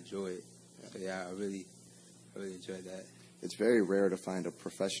and I enjoy it. So yeah, I really enjoyed that. It's very rare to find a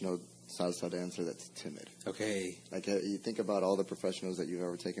professional salsa dancer that's timid. Okay. Like you think about all the professionals that you've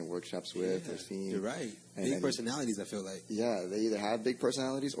ever taken workshops with or seen. You're right. And- Big and- personalities, I feel like. Yeah, they either have big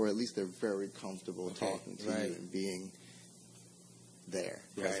personalities or at least they're very comfortable Okay, talking to right. you and being there,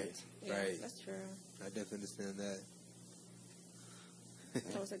 Right. present. Yeah, Right. that's true. I definitely understand that.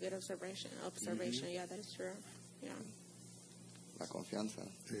 That was a good observation. Yeah, that is true. Yeah. La confianza.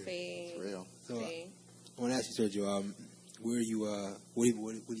 Sí. It's real. So Sí. I want to ask you, Sergio, where are you,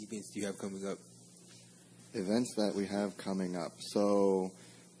 what events do you have coming up? Events that we have coming up. So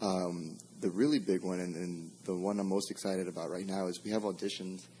the really big one and the one I'm most excited about right now is we have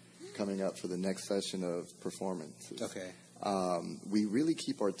auditions coming up for the next session of performances. Okay. We really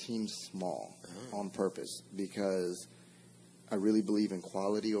keep our team small on purpose because I really believe in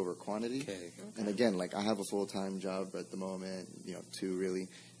quality over quantity. Okay. And again, like I have a full-time job at the moment, two really.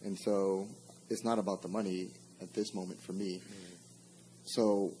 And so it's not about the money at this moment for me.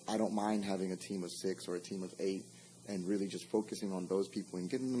 So I don't mind having a team of 6 or a team of 8 and really just focusing on those people and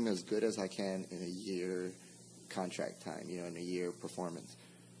getting them as good as I can in a year contract time, in a year performance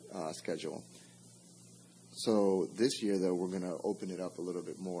schedule. So this year, though, we're going to open it up a little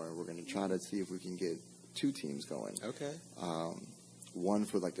bit more. We're going to try to see if we can get 2 teams going. Okay. One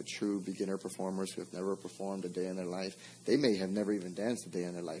for like the true beginner performers who have never performed a day in their life. They may have never even danced a day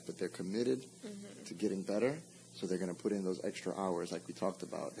in their life, but they're committed to getting better. So they're going to put in those extra hours like we talked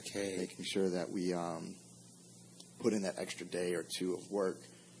about. Okay. Making sure that we put in that extra day or 2 of work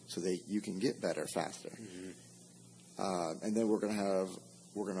so that you can get better faster. And then we're going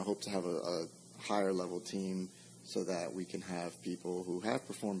to hope to have a higher level team so that we can have people who have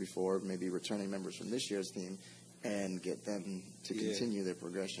performed before, maybe returning members from this year's team, and get them to continue their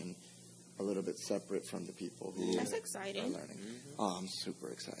progression a little bit separate from the people who That's are exciting. learning. Oh, I'm super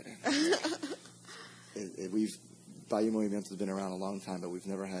excited. Bayou Movimiento has been around a long time, but we've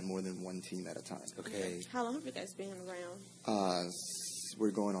never had more than 1 team at a time. Okay. How long have you guys been around?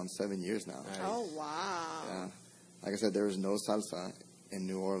 We're going on 7 years now. Nice. Oh, wow. Yeah. Like I said, there is no salsa in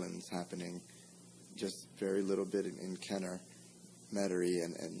New Orleans happening. Just very little bit in Kenner, Metairie,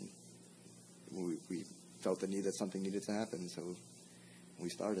 and we felt the need that something needed to happen, so we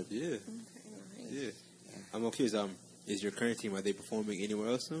started. Yeah. Okay, nice. Yeah. I'm curious, is your current team, are they performing anywhere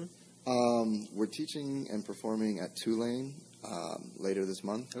else soon? We're teaching and performing at Tulane later this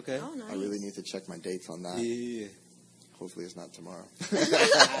month. Okay. Oh, nice. I really need to check my dates on that. Yeah. Hopefully it's not tomorrow.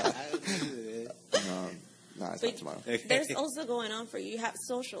 No, it's But not tomorrow. there's also going on for you. You have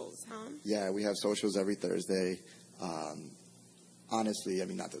socials, huh? Yeah, we have socials every Thursday. Honestly, I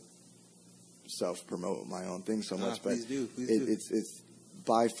mean, not to self-promote my own thing so much, but please do. It's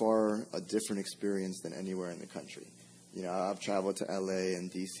by far a different experience than anywhere in the country. I've traveled to LA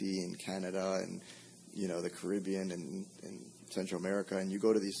and DC and Canada and, the Caribbean and Central America, and you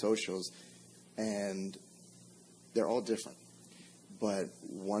go to these socials, and they're all different. But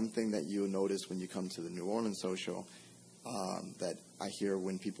one thing that you'll notice when you come to the New Orleans social that I hear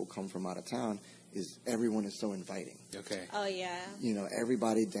when people come from out of town is everyone is so inviting. Okay. Oh, yeah.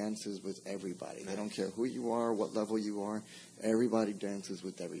 Everybody dances with everybody. They don't care who you are, what level you are. Everybody dances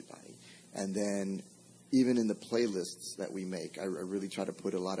with everybody. And then even in the playlists that we make, I really try to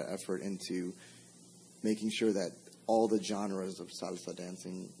put a lot of effort into making sure that all the genres of salsa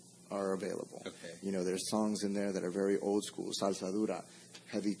dancing are available. Okay. There's songs in there that are very old school, salsa dura,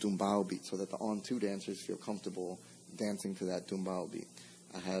 heavy tumbao beat, so that the on-two dancers feel comfortable dancing to that tumbao beat.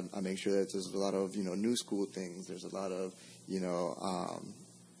 I make sure that there's a lot of, new school things. There's a lot of,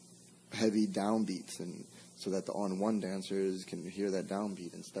 heavy downbeats, and so that the on-one dancers can hear that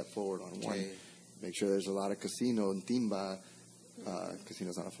downbeat and step forward on one. Make sure there's a lot of casino and timba.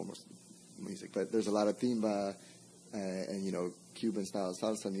 Casino's not a form of music, but there's a lot of timba and Cuban-style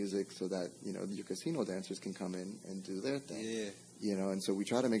salsa music, so that, your casino dancers can come in and do their thing. And so we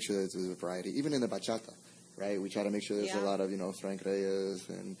try to make sure that there's a variety, even in the bachata. Right, we try to make sure there's a lot of, Frank Reyes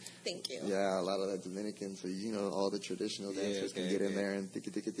and thank you. Yeah, a lot of that Dominican, so all the traditional dancers can get in there and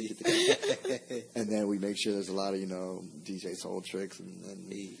tiki. And then we make sure there's a lot of, DJ Soul Tricks and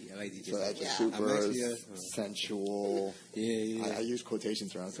I like DJ so that's just super sensual. I use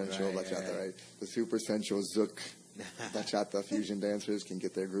quotations around sensual bachata, right? The super sensual zouk bachata fusion dancers can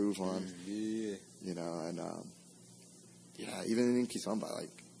get their groove on. Even in Kizomba, like,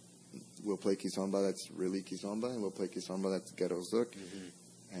 we'll play Kizomba that's really Kizomba, and we'll play Kizomba that's Ghetto Zouk,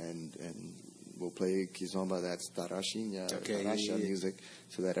 and we'll play Kizomba that's Tarashinya, music,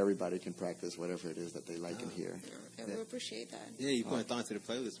 so that everybody can practice whatever it is that they like and hear. And we appreciate that. Yeah, you put a thought to the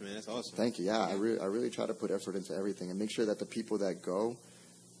playlist, man. That's awesome. Thank you. I really try to put effort into everything and make sure that the people that go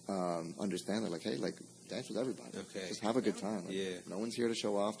understand that, like, hey, like, dance with everybody. Just have a good time. Like, no one's here to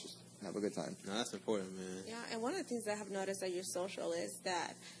show off. Just have a good time. No, that's important, man. Yeah, and one of the things that I have noticed at your social is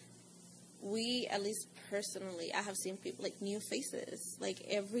that we, at least personally, I have seen people, like, new faces. Like,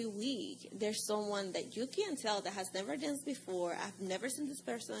 every week, there's someone that you can tell that has never danced before. I've never seen this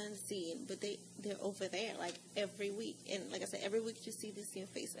person scene, but they're over there, like, every week. And like I said, every week you see these new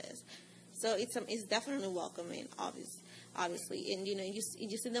faces. So it's definitely welcoming, obviously. And,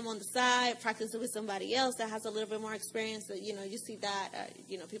 you see them on the side, practicing with somebody else that has a little bit more experience. So, you see that,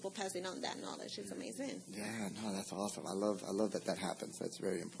 people passing on that knowledge. It's amazing. Yeah, no, that's awesome. I love that happens. That's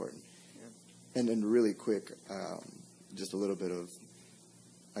very important. And then really quick, just a little bit of,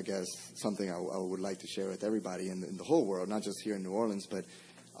 I guess, something I would like to share with everybody in the whole world, not just here in New Orleans, but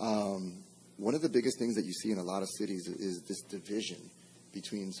one of the biggest things that you see in a lot of cities is this division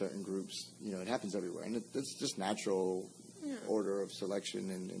between certain groups. It happens everywhere, and it's just natural order of selection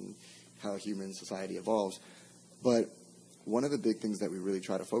and how human society evolves. But one of the big things that we really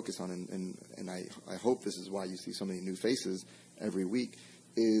try to focus on, and I hope this is why you see so many new faces every week,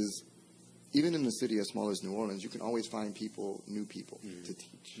 is even in a city as small as New Orleans, you can always find new people to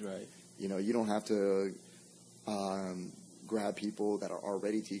teach. Right. You don't have to grab people that are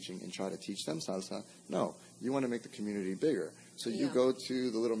already teaching and try to teach them salsa. No, you want to make the community bigger. So you go to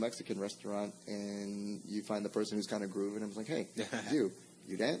the little Mexican restaurant and you find the person who's kind of grooving and it's like, hey, you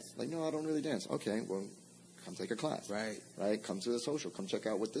dance? Like, no, I don't really dance. Okay, well, come take a class. Right? Come to the social. Come check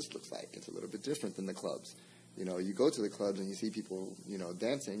out what this looks like. It's a little bit different than the clubs. You go to the clubs and you see people,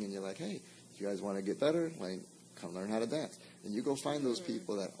 dancing, and you're like, hey, if you guys want to get better, like, come learn how to dance. And you go find those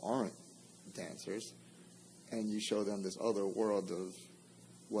people that aren't dancers, and you show them this other world of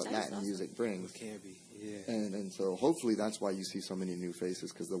what Latin music brings. It can be, yeah. And so hopefully that's why you see so many new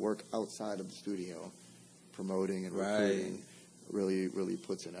faces, because the work outside of the studio, promoting and recruiting, really, really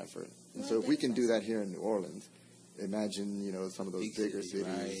puts in effort. And so if we can do that here in New Orleans, imagine, some of those bigger cities.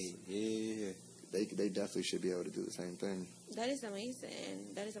 Right, yeah. They definitely should be able to do the same thing. That is amazing.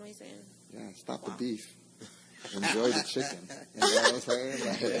 Yeah, stop the beef. Enjoy the chicken. You know what I'm saying?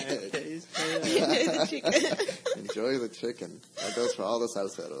 Enjoy the chicken. That goes for all the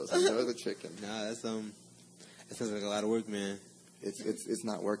salseros. Enjoy the chicken. Nah, that sounds like a lot of work, man. It's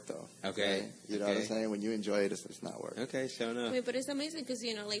not work though. Okay. Right? You know what I'm saying? When you enjoy it, it's not work. Okay, sure enough. But it's amazing because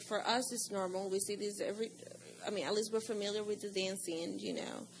like for us, it's normal. We see these at least we're familiar with the dancing,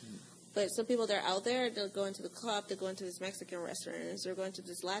 But some people that are out there, they'll go into the club, they'll go into these Mexican restaurants, they're going to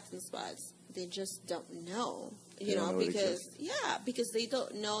these Latin spots. They just don't know, because they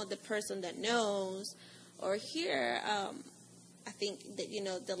don't know the person that knows. Or here, I think that,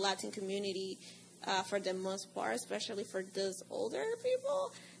 the Latin community, for the most part, especially for those older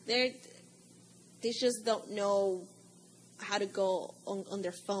people, they just don't know how to go on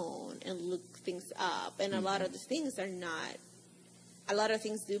their phone and look things up. And a lot of the things are not. A lot of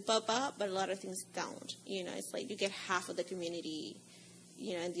things do pop up, but a lot of things don't. It's like you get half of the community,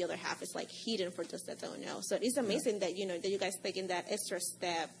 and the other half is like hidden for those that don't know. So it's amazing that, that you guys taking that extra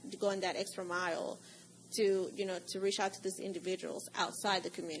step, going that extra mile to, to reach out to these individuals outside the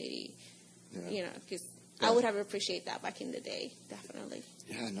community, because I would have appreciated that back in the day, definitely.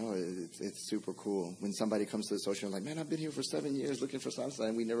 Yeah, no, it's super cool. When somebody comes to the social and like, man, I've been here for 7 years looking for salsa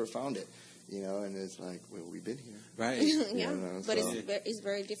and we never found it. And it's like, well, we've been here. Right. But it's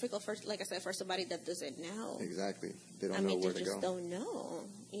very difficult for, like I said, for somebody that doesn't know. Exactly. They don't know where to go. They just don't know,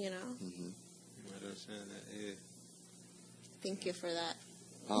 I understand that, yeah. Thank you for that.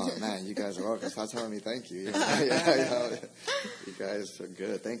 Oh man, you guys are welcome. Stop telling me thank you. You know, you guys are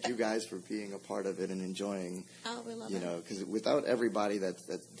good. Thank you guys for being a part of it and enjoying. Oh, we love you it. know, because without everybody that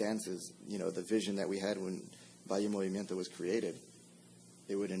dances, you know, the vision that we had when Valle Movimiento was created,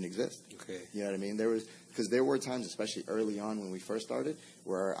 it wouldn't exist. Okay. You know what I mean? Because there were times, especially early on when we first started,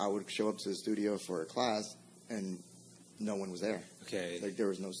 where I would show up to the studio for a class and no one was there. Okay. Like there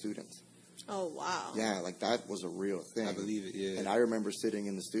was no students. Oh, wow. Yeah, like that was a real thing. I believe it, yeah. And I remember sitting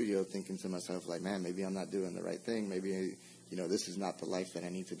in the studio thinking to myself, like, man, maybe I'm not doing the right thing. Maybe, you know, this is not the life that I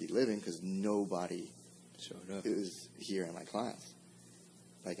need to be living because nobody Showed up. is here in my class.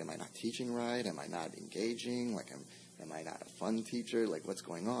 Like, am I not teaching right? Am I not engaging? Like, am I not a fun teacher? Like, what's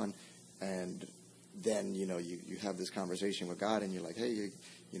going on? And then, you know, you have this conversation with God and you're like, hey,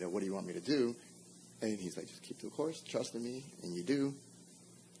 you know, what do you want me to do? And he's like, just keep to the course, trust in me, and you do.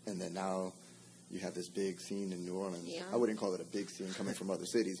 And then now you have this big scene in New Orleans. Yeah. I wouldn't call it a big scene coming from other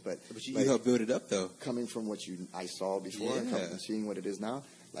cities, but You like, helped build it up, though. coming from what I saw before and Yeah. seeing what it is now,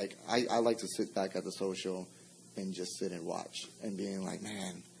 like I like to sit back at the social and just sit and watch and being like,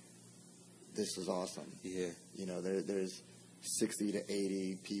 man, this is awesome. Yeah. You know, there's 60 to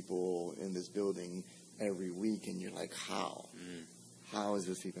 80 people in this building every week, and you're like, how? How is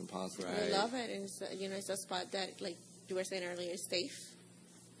this even possible? Right. We love it. And it's, you know, it's a spot that, like you were saying earlier, is safe,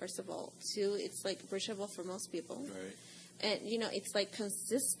 first of all. Two, it's, like, reachable for most people. Right. And, you know, it's, like,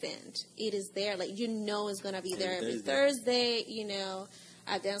 consistent. It is there. Like, you know it's going to be there Every every Thursday, you know,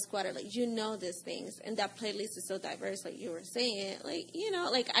 at Dance Quarter. Like, you know these things. And that playlist is so diverse, like you were saying. Like, you know,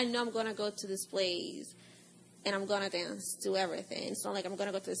 like, I know I'm going to go to this place and I'm going to dance to everything. It's not like I'm going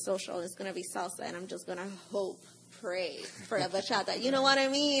to go to the social and it's going to be salsa and I'm just going to pray for a bachata. You know what I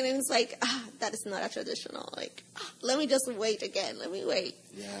mean? And it's like, that is not a traditional. Like, let me just wait again. Let me wait.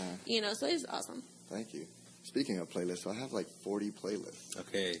 Yeah. You know, so it's awesome. Thank you. Speaking of playlists, so I have like 40 playlists.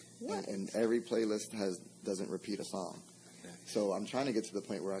 Okay. And every playlist doesn't repeat a song. Okay. So I'm trying to get to the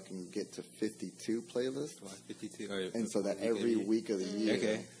point where I can get to 52 playlists. 52. And so that every week of the year,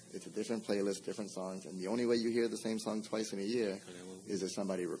 Okay. it's a different playlist, different songs. And the only way you hear the same song twice in a year is if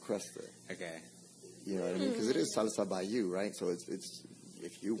somebody requests it. Okay. You know what I mean? Because it is salsa by you, right? So it's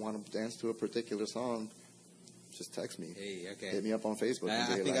if you want to dance to a particular song, just text me. Hey, okay. Hit me up on Facebook. I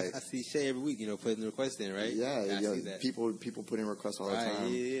and be think like, I see Shay every week, you know, putting the request in, right? yeah, I you know, see that. people put in requests all the Right,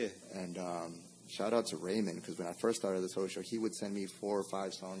 time. yeah. And shout out to Raymond, because when I first started the social, he would send me 4 or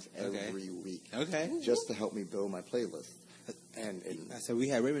 5 songs every week. Okay. Just to help me build my playlist. And So we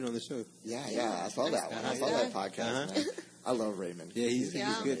had Raymond on the show. yeah, I saw that one. I saw that podcast, man. I love Raymond. Yeah, he's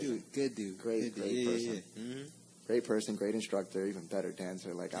Yeah. a good dude. Good dude. Great Good dude. person. Yeah. Mm-hmm. Great person, great instructor, even better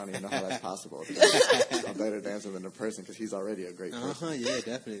dancer. Like, I don't even know how that's possible. He's a better dancer than a person because he's already a great person. Yeah,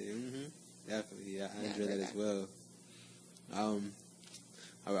 definitely. Mm-hmm. Definitely. Yeah, I enjoy that as well.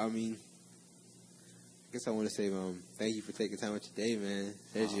 I mean, I guess I want to say, thank you for taking time out your day, man,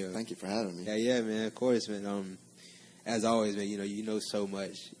 Sergio. Oh, thank you for having me. Yeah, man. Of course, man. As always, man. You know so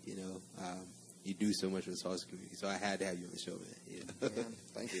much. You know, you do so much for the salsa community. So I had to have you on the show, man. You know? Yeah,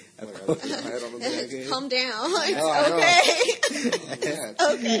 thank you. Of Like, I course. put my head on the bed. Okay. Calm down. Yeah. It's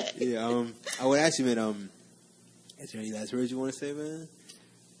okay. Yeah. I would ask you, man. Is there any last words you want to say, man?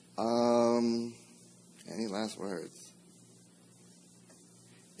 Any last words?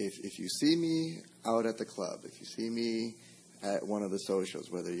 If you see me out at the club, if you see me at one of the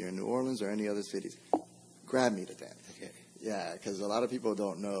socials, whether you're in New Orleans or any other cities, grab me to dance. Okay. Yeah, because a lot of people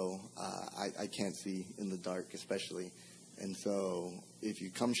don't know. I can't see in the dark, especially. And so if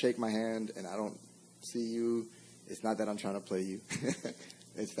you come shake my hand and I don't see you, it's not that I'm trying to play you.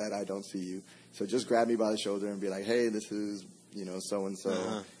 It's that I don't see you. So just grab me by the shoulder and be like, hey, this is, so-and-so.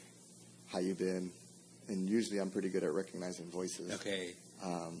 Uh-huh. How you been? And usually I'm pretty good at recognizing voices. Okay.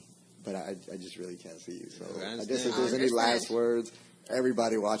 But I just really can't see you. So Okay, I I guess understand. if there's any I understand. last words,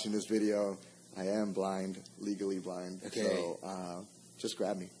 everybody watching this video, I am blind, legally blind. Okay. So just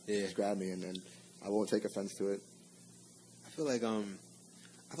grab me. Yeah. Just grab me, and then I won't take offense to it. I feel like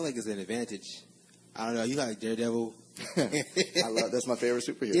it's an advantage. I don't know. You like Daredevil? That's my favorite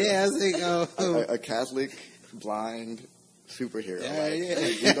superhero. Yeah, I think. A Catholic blind superhero. Yeah, Like,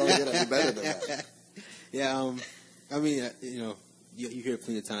 yeah. You don't get any better than that. Yeah. I mean, you hear it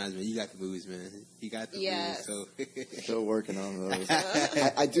plenty of times, man. You got the moves, man. You got the Yes. moves. So Still working on those.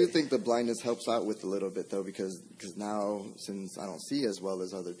 I do think the blindness helps out with a little bit, though, because now, since I don't see as well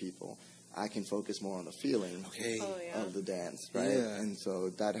as other people, I can focus more on the feeling okay. Oh, yeah. of the dance, right? Yeah. And so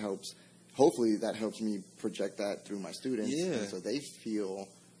that helps. Hopefully, that helps me project that through my students. Yeah. And so they feel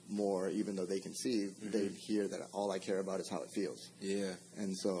more, even though they can see, they hear that all I care about is how it feels. Yeah.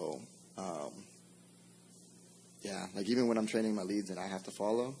 And so Yeah, like even when I'm training my leads and I have to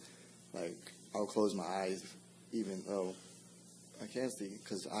follow, like I'll close my eyes even though I can't see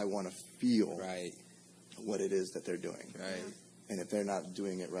because I want to feel Right. what it is that they're doing. Right. And if they're not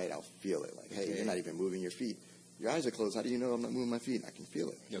doing it right, I'll feel it. Like, hey, Okay. you're not even moving your feet. Your eyes are closed. How do you know I'm not moving my feet? I can feel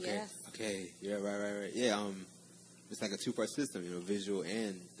it. Okay. Yes. Okay. Yeah. Right. Yeah. It's like a two-part system. Visual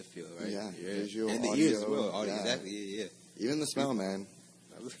and the feel. Right. Yeah, visual, and the audio, ears as well. Audio. yeah. Exactly. Yeah. Even the smell, man.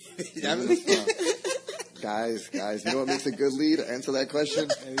 Yeah. Even the smell. Guys, you know what makes a good lead? Answer that question.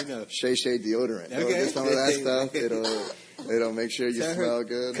 Shay deodorant. Go Okay. get some of that stuff. It'll make sure you Tell her, smell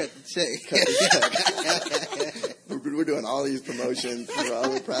good. Cut the check. Cut the check. We're doing all these promotions for all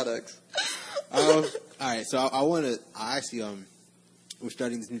the products. All right. So we're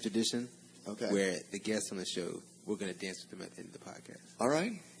starting this new tradition. Okay. Where the guests on the show, we're going to dance with them at the end of the podcast. All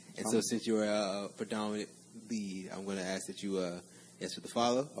right. And so since you're a predominant lead, I'm going to ask that you answer the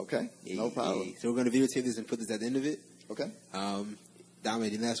follow. Okay. No problem. Yeah. So we're going to videotape this and put this at the end of it. Okay. Dom,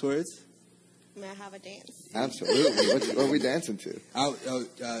 any last words? May I have a dance? Absolutely. What are we dancing to?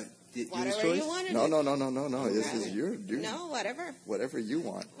 Whatever you want to No. do. This is your dude. No, whatever. Whatever you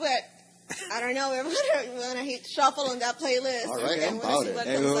want. But I don't know. We're gonna hit shuffle on that playlist. All right, and I'm we'll about see it. what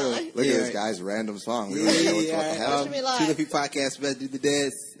Hey, comes wait, on. wait. Look Yeah. at this guy's random song. We don't even know what's about to happen. Watch me live. Two Podcast, better do the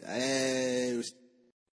dance. And